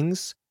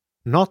killings,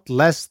 not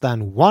less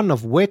than one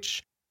of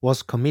which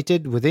was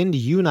committed within the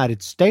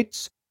United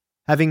States,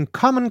 having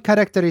common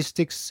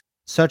characteristics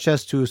such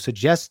as to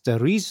suggest a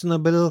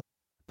reasonable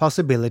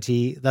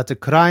possibility that the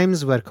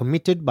crimes were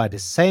committed by the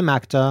same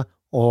actor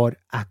or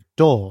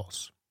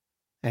actors."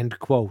 End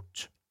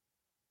quote.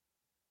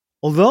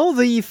 Although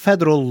the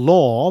federal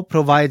law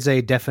provides a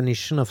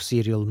definition of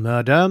serial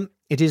murder,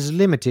 it is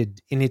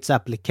limited in its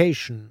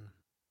application.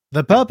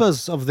 The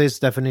purpose of this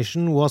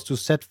definition was to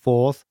set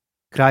forth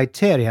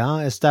criteria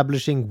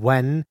establishing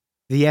when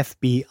the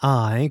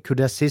FBI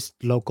could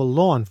assist local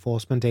law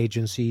enforcement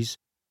agencies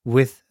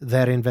with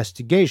their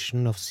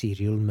investigation of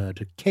serial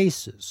murder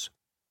cases.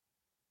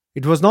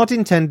 It was not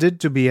intended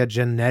to be a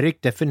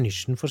generic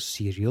definition for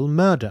serial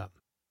murder.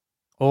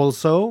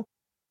 Also,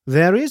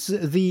 there is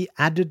the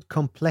added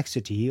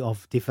complexity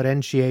of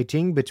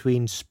differentiating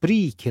between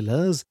spree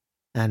killers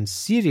and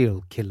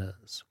serial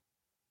killers.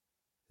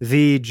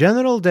 The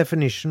general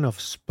definition of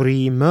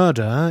spree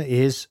murder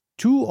is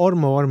 2 or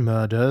more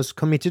murders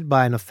committed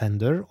by an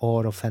offender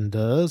or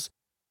offenders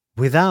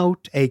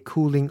without a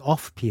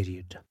cooling-off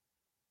period.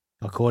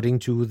 According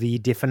to the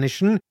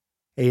definition,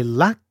 a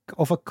lack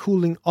of a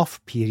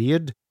cooling-off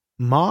period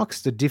marks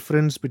the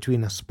difference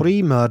between a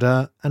spree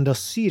murder and a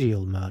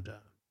serial murder.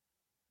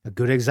 A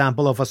good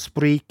example of a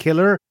spree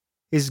killer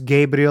is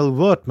Gabriel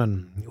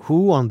Wertman,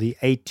 who on the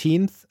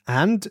 18th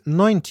and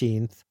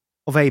 19th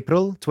of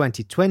April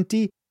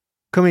 2020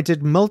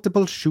 committed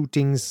multiple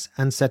shootings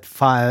and set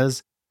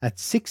fires at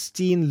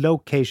 16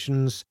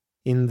 locations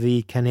in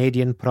the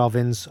Canadian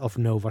province of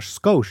Nova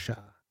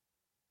Scotia.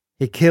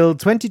 He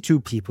killed 22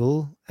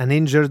 people and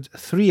injured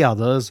 3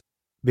 others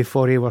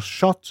before he was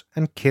shot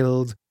and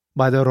killed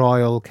by the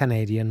Royal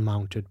Canadian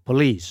Mounted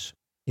Police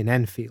in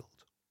Enfield.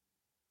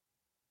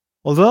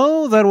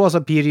 Although there was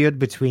a period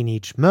between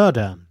each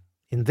murder,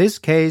 in this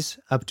case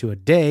up to a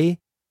day,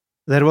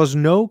 there was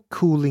no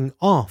cooling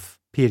off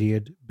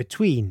period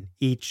between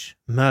each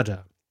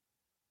murder.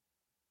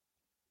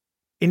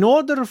 In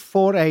order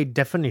for a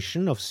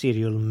definition of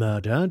serial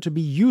murder to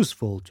be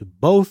useful to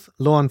both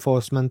law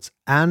enforcement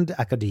and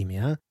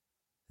academia,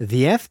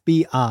 the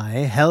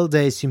FBI held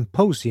a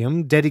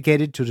symposium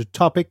dedicated to the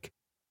topic,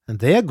 and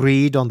they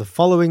agreed on the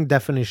following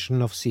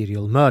definition of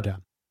serial murder.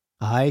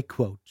 I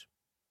quote,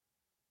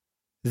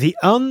 "The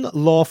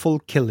unlawful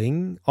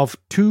killing of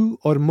 2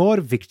 or more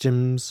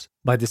victims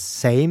by the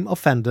same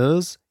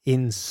offenders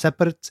in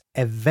separate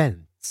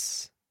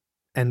events."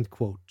 End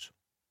quote.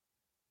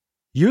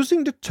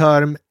 Using the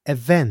term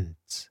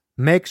event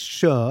makes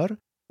sure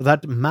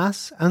that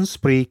mass and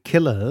spree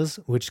killers,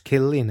 which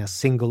kill in a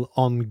single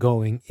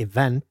ongoing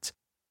event,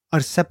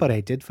 are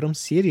separated from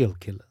serial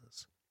killers.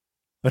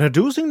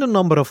 Reducing the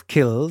number of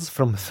kills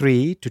from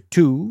 3 to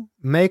 2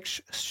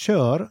 makes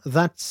sure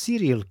that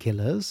serial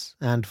killers,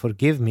 and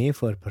forgive me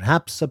for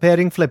perhaps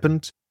appearing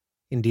flippant,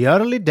 in the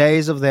early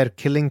days of their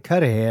killing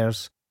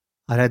careers,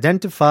 are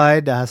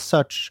identified as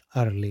such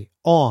early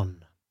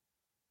on.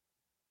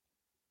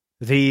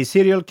 The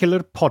Serial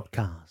Killer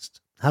Podcast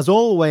has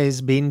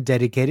always been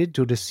dedicated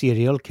to the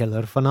serial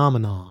killer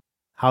phenomena,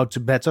 how to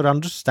better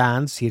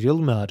understand serial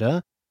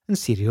murder and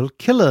serial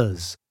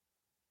killers.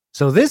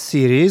 So this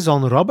series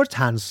on Robert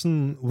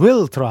Hansen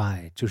will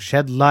try to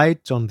shed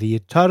light on the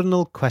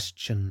eternal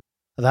question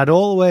that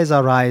always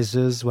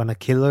arises when a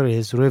killer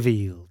is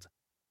revealed.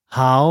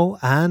 How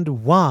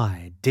and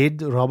why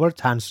did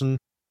Robert Hansen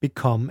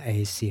become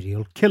a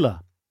serial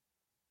killer?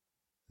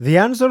 The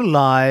answer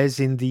lies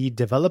in the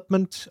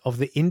development of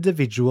the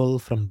individual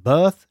from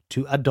birth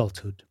to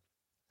adulthood.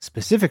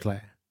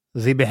 Specifically,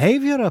 the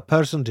behavior a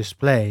person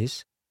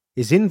displays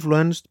is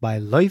influenced by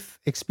life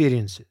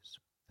experiences,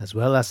 as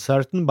well as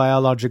certain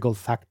biological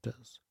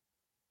factors.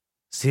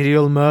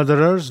 Serial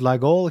murderers,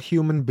 like all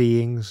human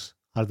beings,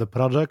 are the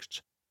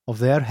product of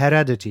their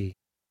heredity,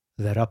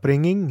 their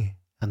upbringing,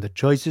 and the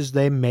choices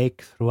they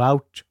make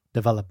throughout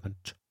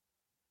development.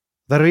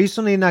 The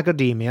reason in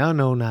academia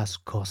known as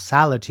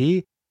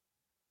causality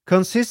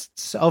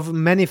consists of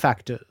many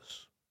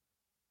factors: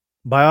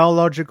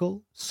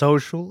 biological,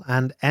 social,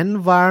 and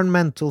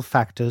environmental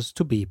factors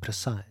to be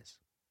precise.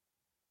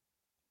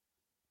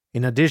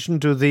 In addition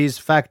to these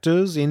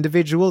factors,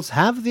 individuals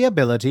have the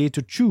ability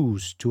to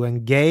choose to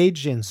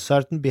engage in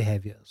certain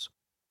behaviors.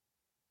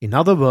 In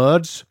other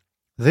words,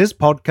 this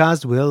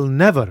podcast will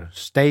never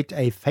state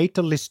a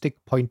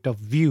fatalistic point of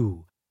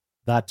view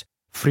that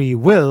free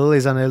will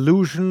is an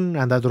illusion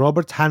and that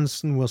Robert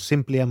Hansen was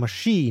simply a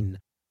machine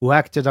who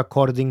acted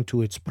according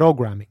to its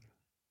programming.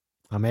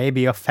 I may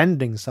be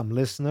offending some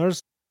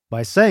listeners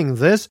by saying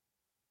this,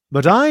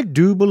 but I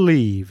do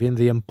believe in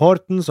the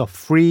importance of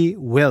free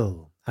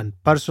will and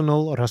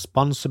personal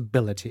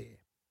responsibility.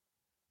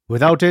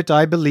 Without it,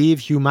 I believe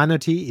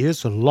humanity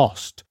is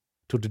lost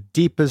to the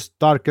deepest,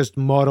 darkest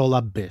moral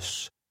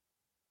abyss,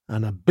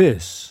 an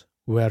abyss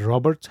where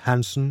Robert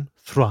Hansen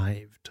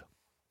thrived.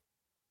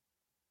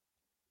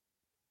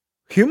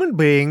 Human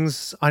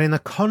beings are in a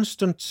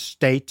constant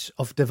state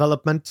of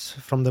development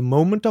from the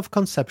moment of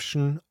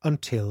conception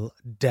until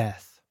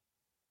death.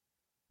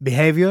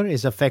 Behavior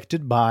is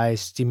affected by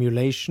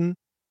stimulation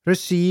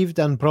received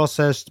and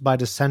processed by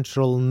the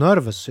central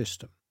nervous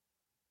system.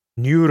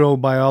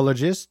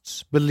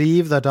 Neurobiologists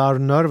believe that our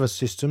nervous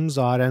systems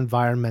are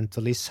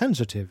environmentally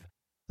sensitive,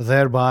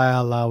 thereby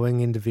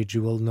allowing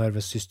individual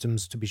nervous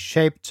systems to be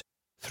shaped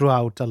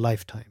throughout a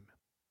lifetime.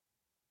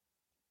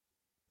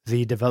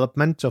 The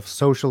development of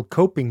social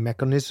coping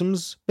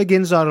mechanisms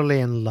begins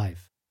early in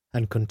life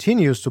and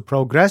continues to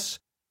progress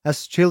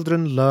as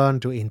children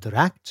learn to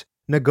interact,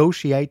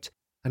 negotiate,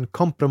 and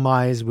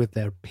compromise with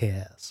their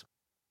peers.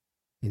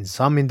 In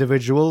some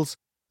individuals,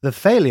 the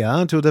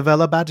failure to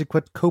develop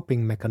adequate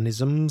coping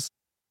mechanisms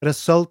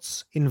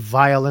results in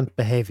violent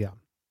behavior,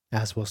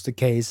 as was the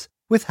case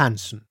with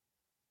Hansen.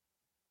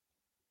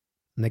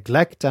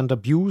 Neglect and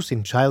abuse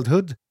in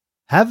childhood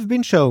have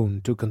been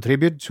shown to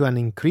contribute to an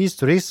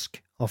increased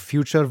risk of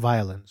future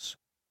violence.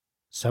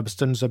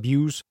 Substance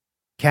abuse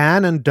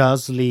can and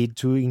does lead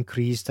to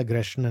increased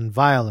aggression and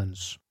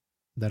violence.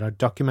 There are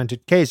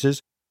documented cases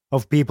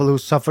of people who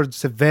suffered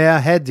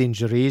severe head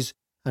injuries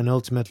and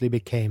ultimately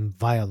became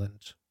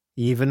violent,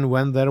 even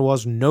when there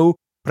was no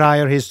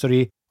prior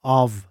history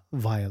of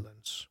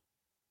violence.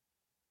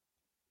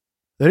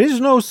 There is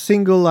no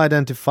single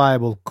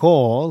identifiable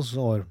cause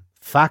or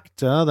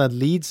factor that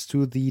leads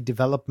to the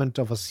development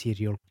of a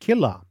serial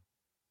killer.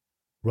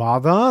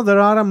 Rather, there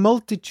are a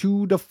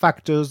multitude of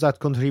factors that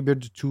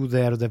contribute to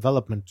their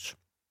development.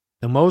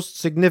 The most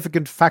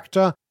significant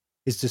factor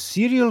is the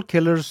serial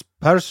killer's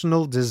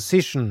personal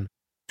decision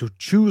to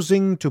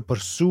choosing to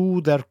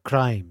pursue their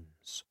crimes.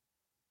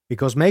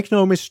 Because make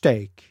no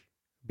mistake,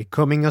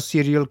 becoming a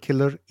serial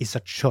killer is a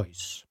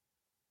choice.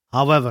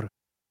 However,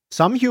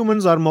 some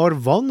humans are more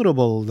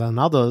vulnerable than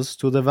others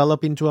to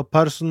develop into a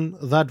person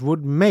that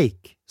would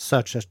make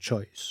such a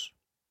choice.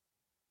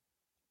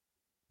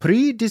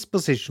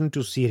 Predisposition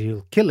to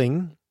serial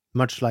killing,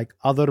 much like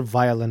other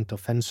violent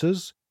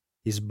offenses,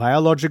 is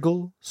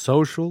biological,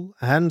 social,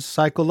 and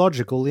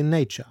psychological in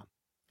nature,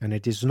 and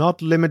it is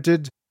not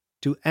limited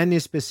to any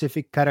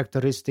specific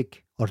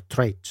characteristic or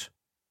trait.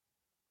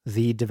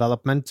 The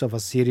development of a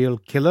serial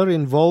killer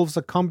involves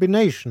a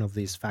combination of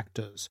these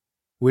factors,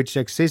 which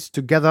exist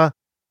together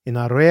in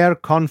a rare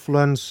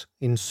confluence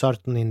in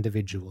certain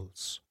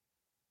individuals.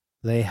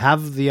 They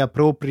have the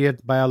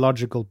appropriate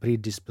biological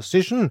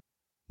predisposition,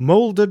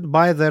 molded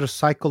by their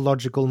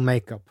psychological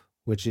makeup,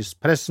 which is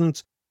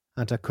present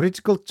at a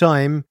critical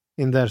time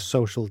in their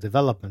social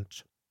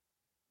development.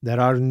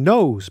 There are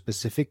no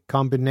specific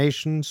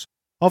combinations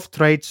of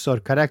traits or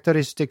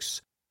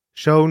characteristics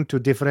shown to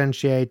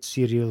differentiate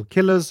serial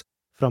killers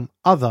from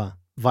other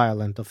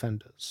violent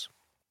offenders.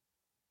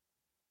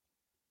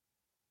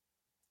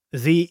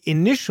 The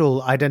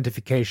initial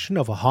identification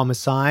of a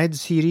homicide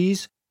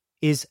series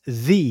is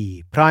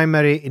the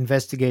primary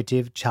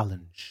investigative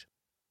challenge.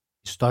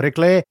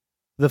 Historically,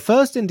 the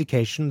first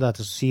indication that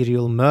a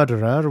serial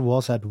murderer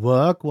was at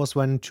work was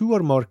when two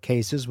or more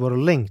cases were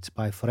linked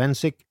by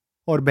forensic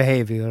or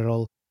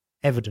behavioral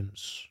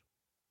evidence.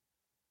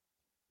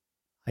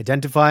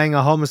 Identifying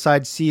a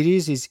homicide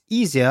series is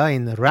easier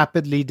in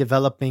rapidly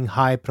developing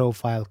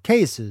high-profile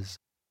cases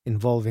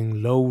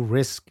involving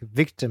low-risk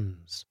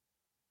victims.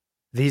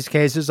 These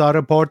cases are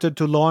reported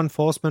to law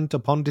enforcement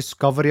upon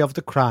discovery of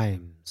the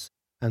crimes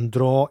and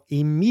draw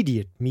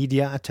immediate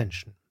media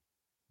attention.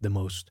 The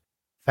most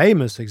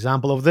famous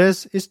example of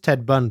this is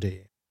Ted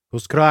Bundy,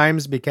 whose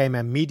crimes became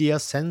a media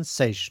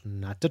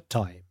sensation at the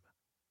time.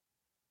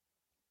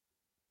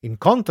 In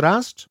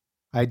contrast,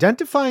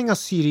 identifying a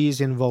series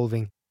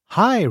involving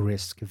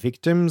high-risk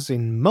victims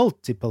in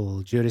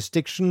multiple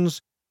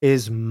jurisdictions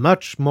is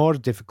much more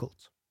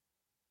difficult.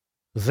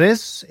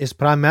 This is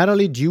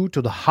primarily due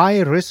to the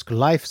high-risk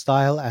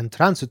lifestyle and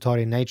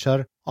transitory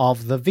nature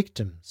of the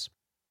victims.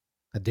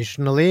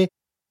 Additionally,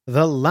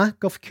 the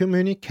lack of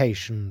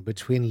communication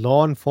between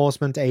law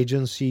enforcement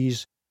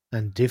agencies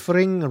and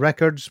differing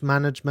records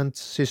management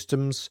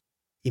systems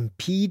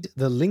impede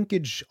the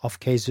linkage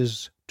of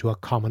cases to a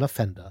common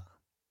offender.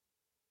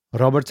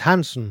 Robert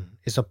Hansen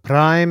is a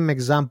prime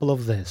example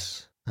of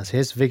this, as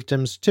his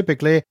victims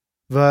typically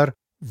were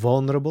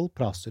vulnerable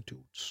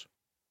prostitutes.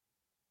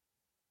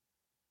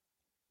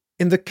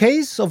 In the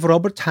case of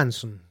Robert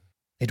Hansen,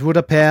 it would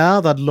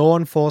appear that law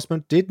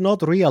enforcement did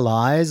not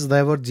realize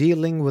they were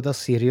dealing with a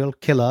serial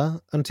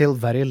killer until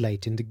very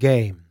late in the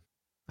game,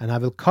 and I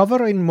will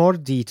cover in more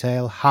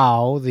detail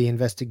how the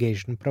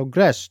investigation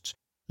progressed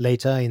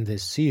later in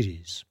this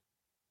series.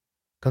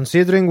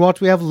 Considering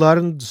what we have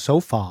learned so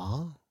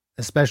far,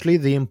 especially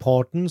the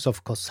importance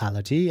of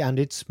causality and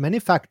its many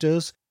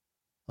factors,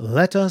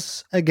 let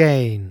us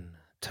again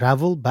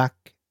travel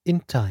back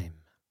in time.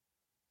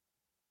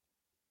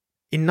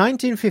 In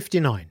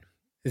 1959,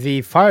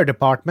 the fire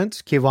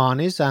department,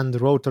 Kiwanis,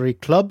 and Rotary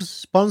clubs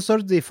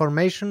sponsored the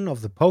formation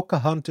of the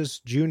Pocahontas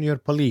Junior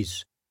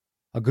Police,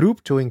 a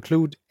group to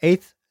include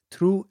 8th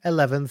through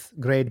 11th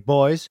grade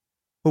boys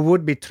who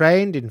would be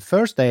trained in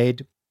first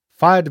aid,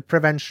 fire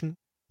prevention,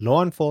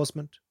 law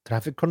enforcement,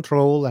 traffic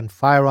control, and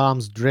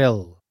firearms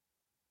drill.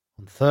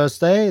 On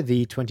Thursday,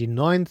 the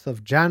 29th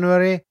of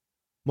January,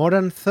 more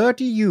than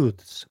 30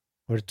 youths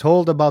were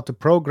told about the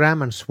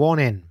program and sworn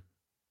in.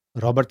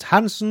 Robert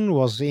Hansen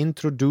was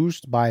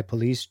introduced by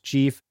Police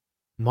Chief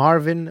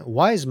Marvin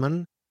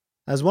Wiseman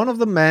as one of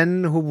the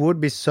men who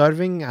would be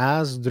serving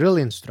as drill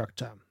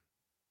instructor.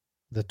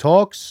 The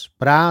talks,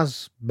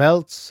 brass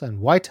belts,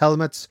 and white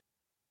helmets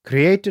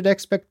created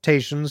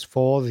expectations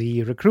for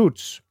the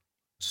recruits.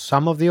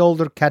 Some of the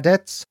older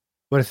cadets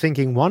were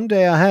thinking one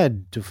day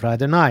ahead to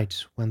Friday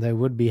night, when they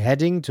would be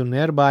heading to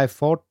nearby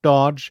Fort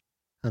Dodge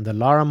and the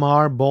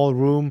Laramar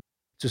Ballroom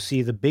to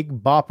see the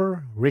Big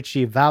Bopper,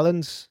 Richie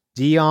Valens,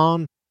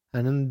 Dion,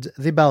 and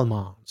the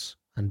Belmonts,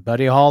 and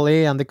Buddy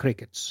Holly and the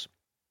Crickets.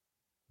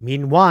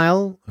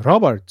 Meanwhile,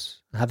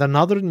 Robert had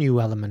another new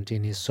element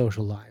in his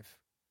social life.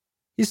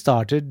 He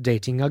started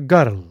dating a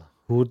girl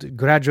who'd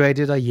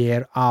graduated a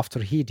year after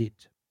he did.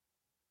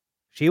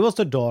 She was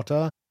the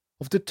daughter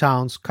of the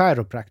town's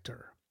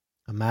chiropractor,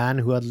 a man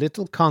who had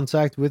little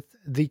contact with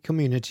the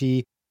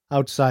community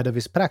outside of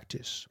his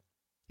practice.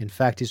 In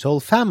fact, his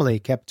whole family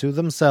kept to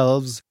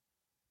themselves,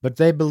 but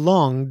they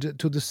belonged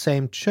to the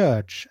same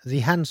church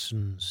the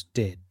Hansens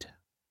did.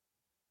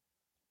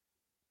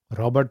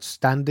 Robert's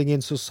standing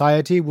in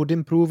society would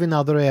improve in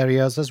other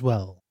areas as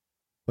well.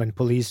 When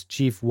Police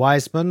Chief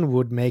Wiseman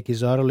would make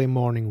his early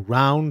morning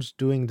rounds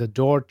doing the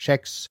door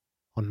checks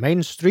on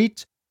Main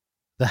Street,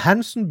 the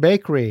Hansen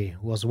Bakery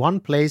was one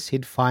place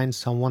he'd find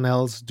someone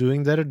else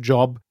doing their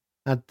job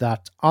at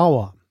that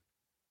hour.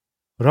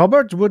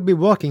 Robert would be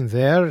working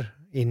there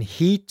in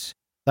heat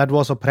that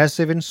was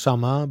oppressive in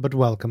summer but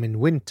welcome in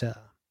winter.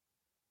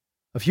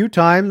 A few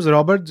times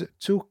Robert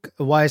took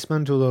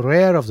Wiseman to the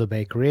rear of the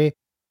bakery,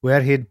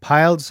 where he'd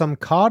piled some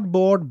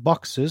cardboard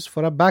boxes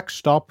for a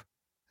backstop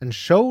and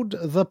showed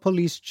the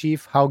police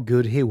chief how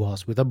good he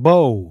was with a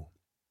bow.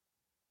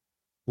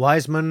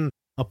 Wiseman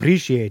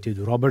appreciated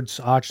Robert's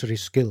archery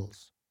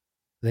skills.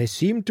 They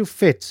seemed to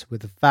fit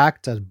with the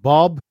fact that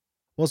Bob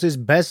was his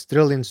best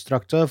drill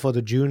instructor for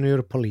the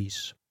junior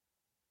police.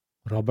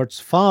 Robert's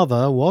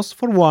father was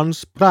for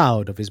once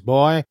proud of his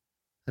boy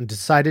and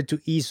decided to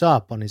ease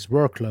up on his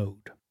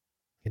workload.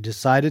 He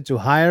decided to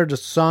hire the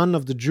son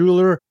of the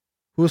jeweler,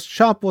 whose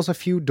shop was a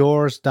few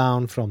doors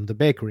down from the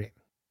bakery.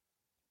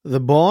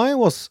 The boy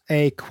was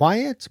a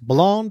quiet,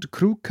 blonde,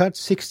 crew-cut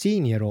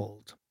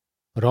 16-year-old.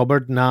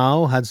 Robert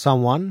now had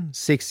someone,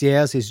 6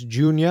 years his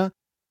junior,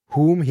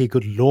 whom he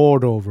could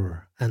lord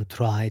over and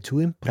try to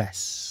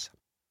impress.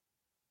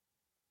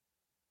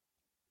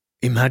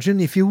 Imagine,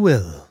 if you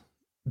will,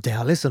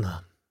 dear listener,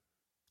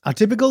 a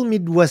typical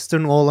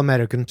Midwestern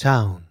all-American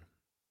town.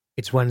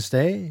 It's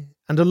Wednesday,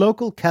 and the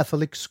local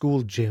Catholic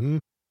school gym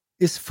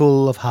is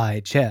full of high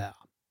chair.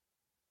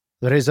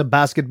 There is a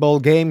basketball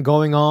game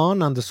going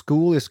on, and the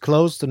school is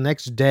closed the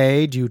next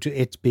day due to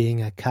it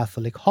being a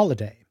Catholic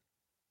holiday.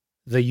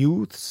 The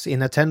youths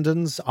in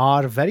attendance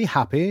are very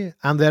happy,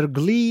 and their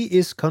glee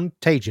is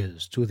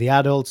contagious to the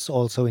adults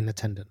also in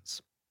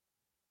attendance.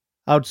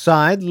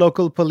 Outside,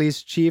 local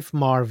police chief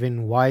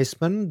Marvin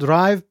Weissman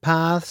drive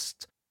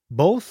past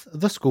both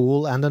the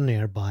school and a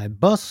nearby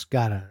bus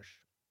garage,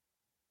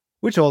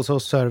 which also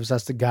serves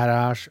as the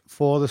garage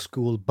for the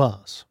school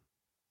bus.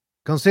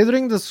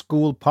 Considering the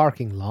school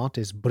parking lot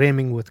is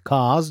brimming with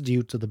cars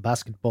due to the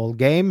basketball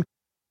game,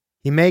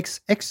 he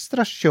makes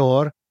extra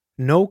sure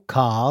no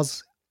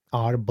cars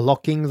are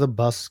blocking the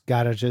bus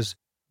garage's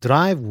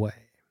driveway.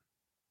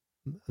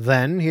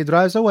 Then he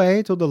drives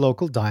away to the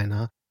local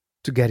diner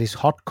to get his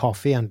hot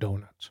coffee and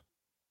donut.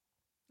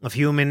 A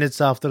few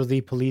minutes after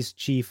the police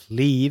chief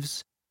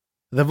leaves,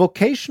 the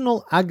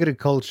vocational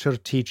agriculture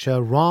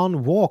teacher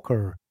Ron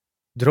Walker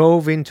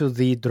drove into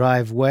the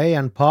driveway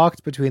and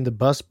parked between the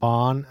bus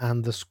barn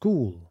and the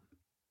school.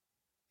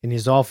 In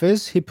his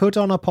office, he put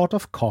on a pot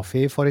of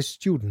coffee for his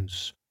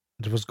students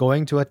and was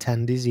going to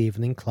attend his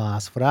evening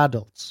class for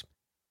adults.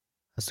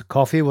 As the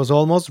coffee was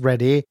almost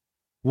ready,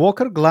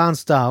 Walker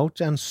glanced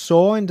out and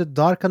saw in the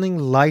darkening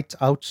light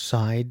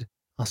outside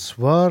a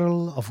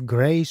swirl of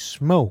grey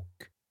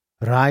smoke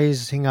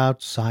rising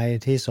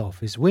outside his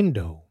office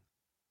window.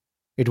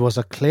 It was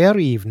a clear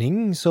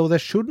evening, so there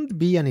shouldn't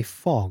be any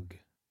fog.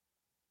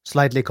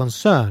 Slightly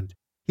concerned,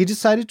 he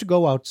decided to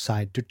go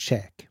outside to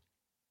check.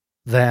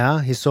 There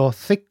he saw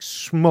thick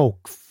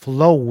smoke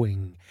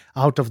flowing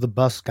out of the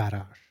bus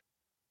garage,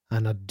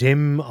 and a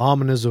dim,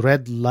 ominous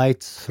red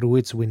light through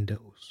its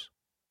windows.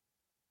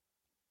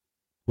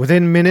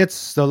 Within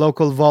minutes, the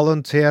local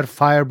volunteer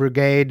fire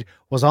brigade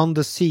was on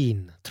the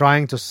scene,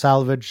 trying to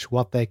salvage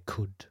what they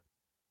could.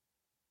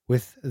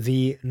 With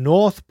the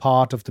north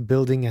part of the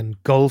building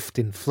engulfed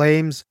in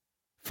flames,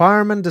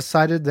 firemen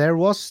decided there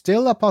was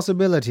still a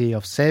possibility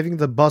of saving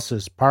the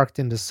buses parked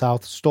in the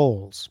south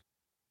stalls.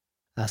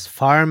 As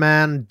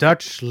fireman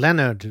Dutch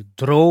Leonard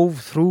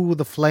drove through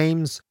the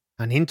flames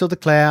and into the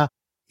glare,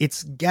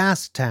 its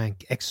gas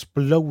tank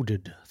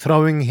exploded,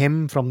 throwing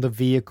him from the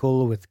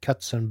vehicle with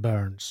cuts and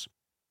burns.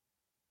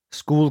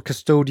 School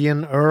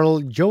custodian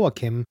Earl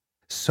Joachim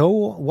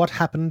saw what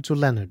happened to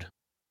Leonard,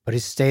 but he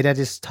stayed at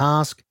his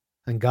task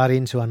and got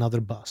into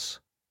another bus.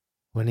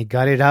 When he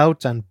got it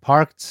out and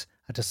parked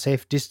at a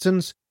safe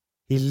distance,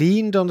 he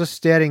leaned on the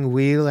steering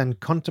wheel and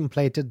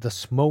contemplated the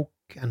smoke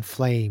and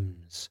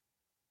flames.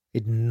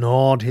 It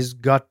gnawed his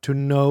gut to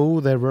know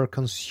they were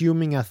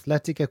consuming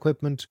athletic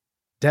equipment,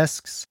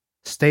 desks,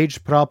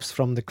 stage props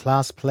from the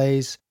class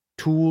plays,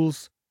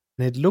 tools,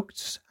 and it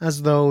looked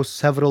as though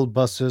several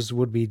buses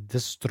would be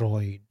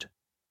destroyed.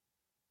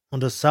 On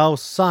the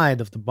south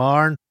side of the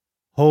barn,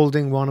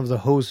 holding one of the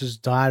hoses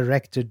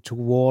directed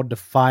toward the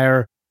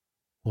fire,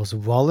 was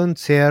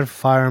volunteer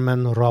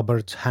fireman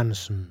Robert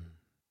Hansen.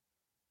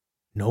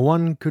 No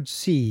one could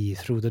see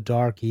through the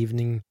dark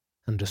evening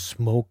and the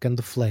smoke and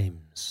the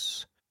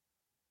flames,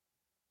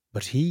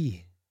 but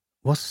he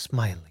was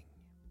smiling.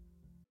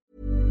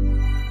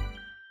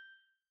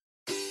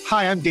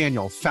 Hi, I'm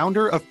Daniel,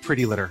 founder of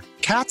Pretty Litter.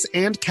 Cats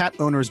and cat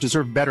owners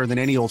deserve better than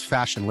any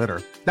old-fashioned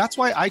litter. That's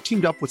why I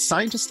teamed up with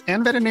scientists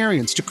and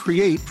veterinarians to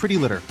create Pretty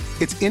Litter.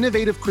 Its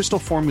innovative crystal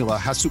formula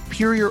has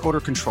superior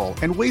odor control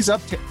and weighs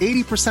up to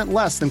 80%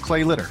 less than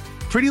clay litter.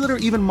 Pretty Litter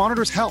even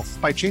monitors health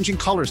by changing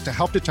colors to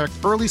help detect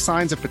early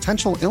signs of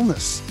potential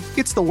illness.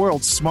 It's the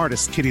world's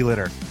smartest kitty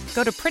litter.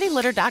 Go to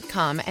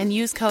prettylitter.com and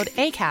use code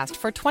ACAST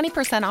for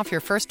 20% off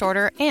your first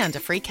order and a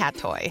free cat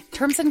toy.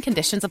 Terms and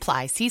conditions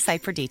apply. See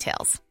site for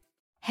details.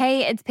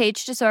 Hey, it's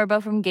Paige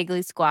DeSorbo from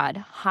Giggly Squad.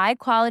 High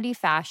quality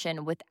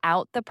fashion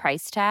without the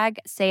price tag.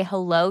 Say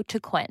hello to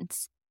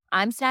Quince.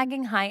 I'm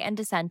snagging high-end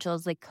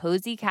essentials like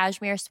cozy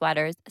cashmere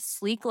sweaters,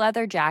 sleek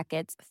leather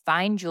jackets,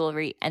 fine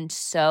jewelry, and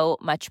so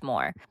much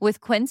more.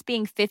 With Quince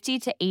being 50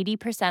 to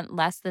 80%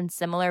 less than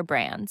similar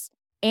brands.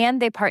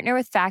 And they partner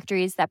with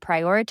factories that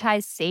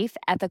prioritize safe,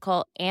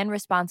 ethical, and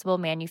responsible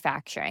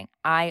manufacturing.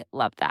 I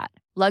love that.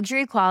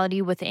 Luxury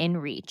quality within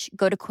reach.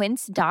 Go to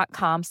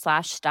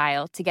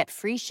quince.com/style to get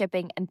free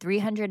shipping and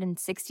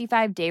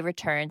 365-day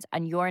returns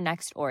on your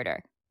next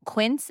order.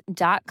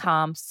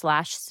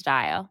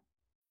 Quince.com/style.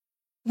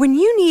 When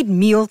you need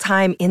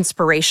mealtime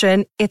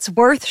inspiration, it's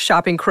worth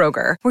shopping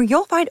Kroger, where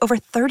you'll find over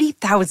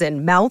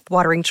 30,000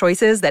 mouth-watering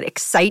choices that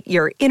excite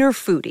your inner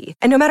foodie.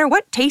 And no matter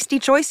what tasty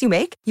choice you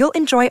make, you'll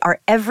enjoy our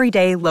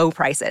everyday low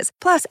prices,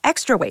 plus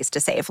extra ways to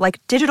save,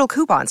 like digital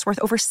coupons worth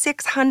over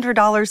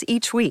 $600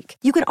 each week.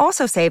 You can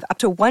also save up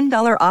to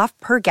 $1 off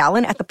per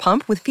gallon at the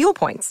pump with fuel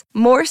points.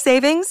 More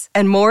savings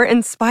and more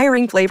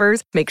inspiring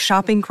flavors make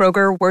shopping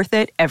Kroger worth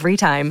it every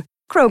time.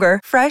 Kroger,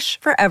 fresh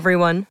for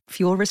everyone.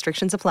 Fuel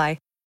restrictions apply.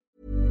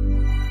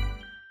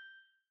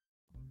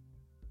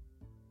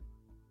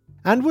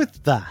 And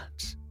with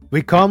that,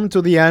 we come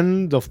to the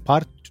end of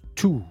part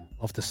 2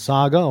 of the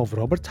saga of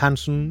Robert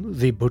Hansen,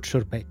 the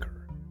Butcher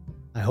Baker.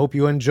 I hope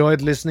you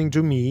enjoyed listening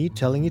to me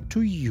telling it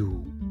to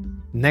you.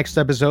 Next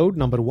episode,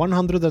 number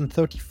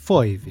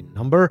 135 in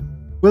number,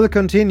 will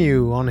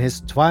continue on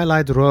his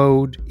twilight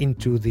road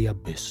into the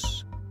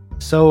abyss.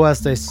 So, as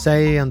they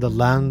say in the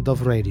land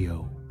of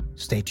radio,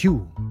 stay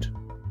tuned.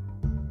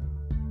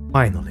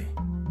 Finally,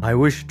 I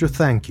wish to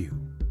thank you,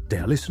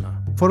 dear listener,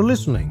 for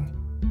listening.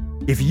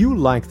 If you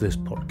like this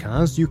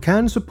podcast, you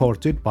can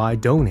support it by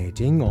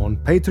donating on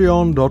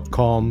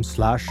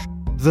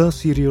patreon.com/The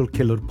Serial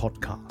Killer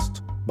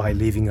Podcast, by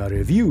leaving a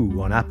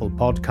review on Apple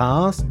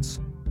Podcasts,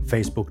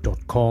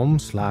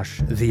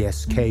 facebook.com/The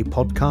SK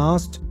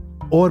Podcast,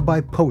 or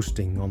by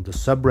posting on the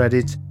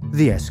subreddit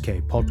The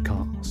SK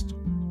Podcast.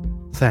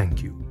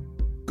 Thank you.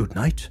 Good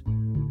night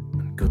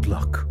and good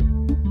luck.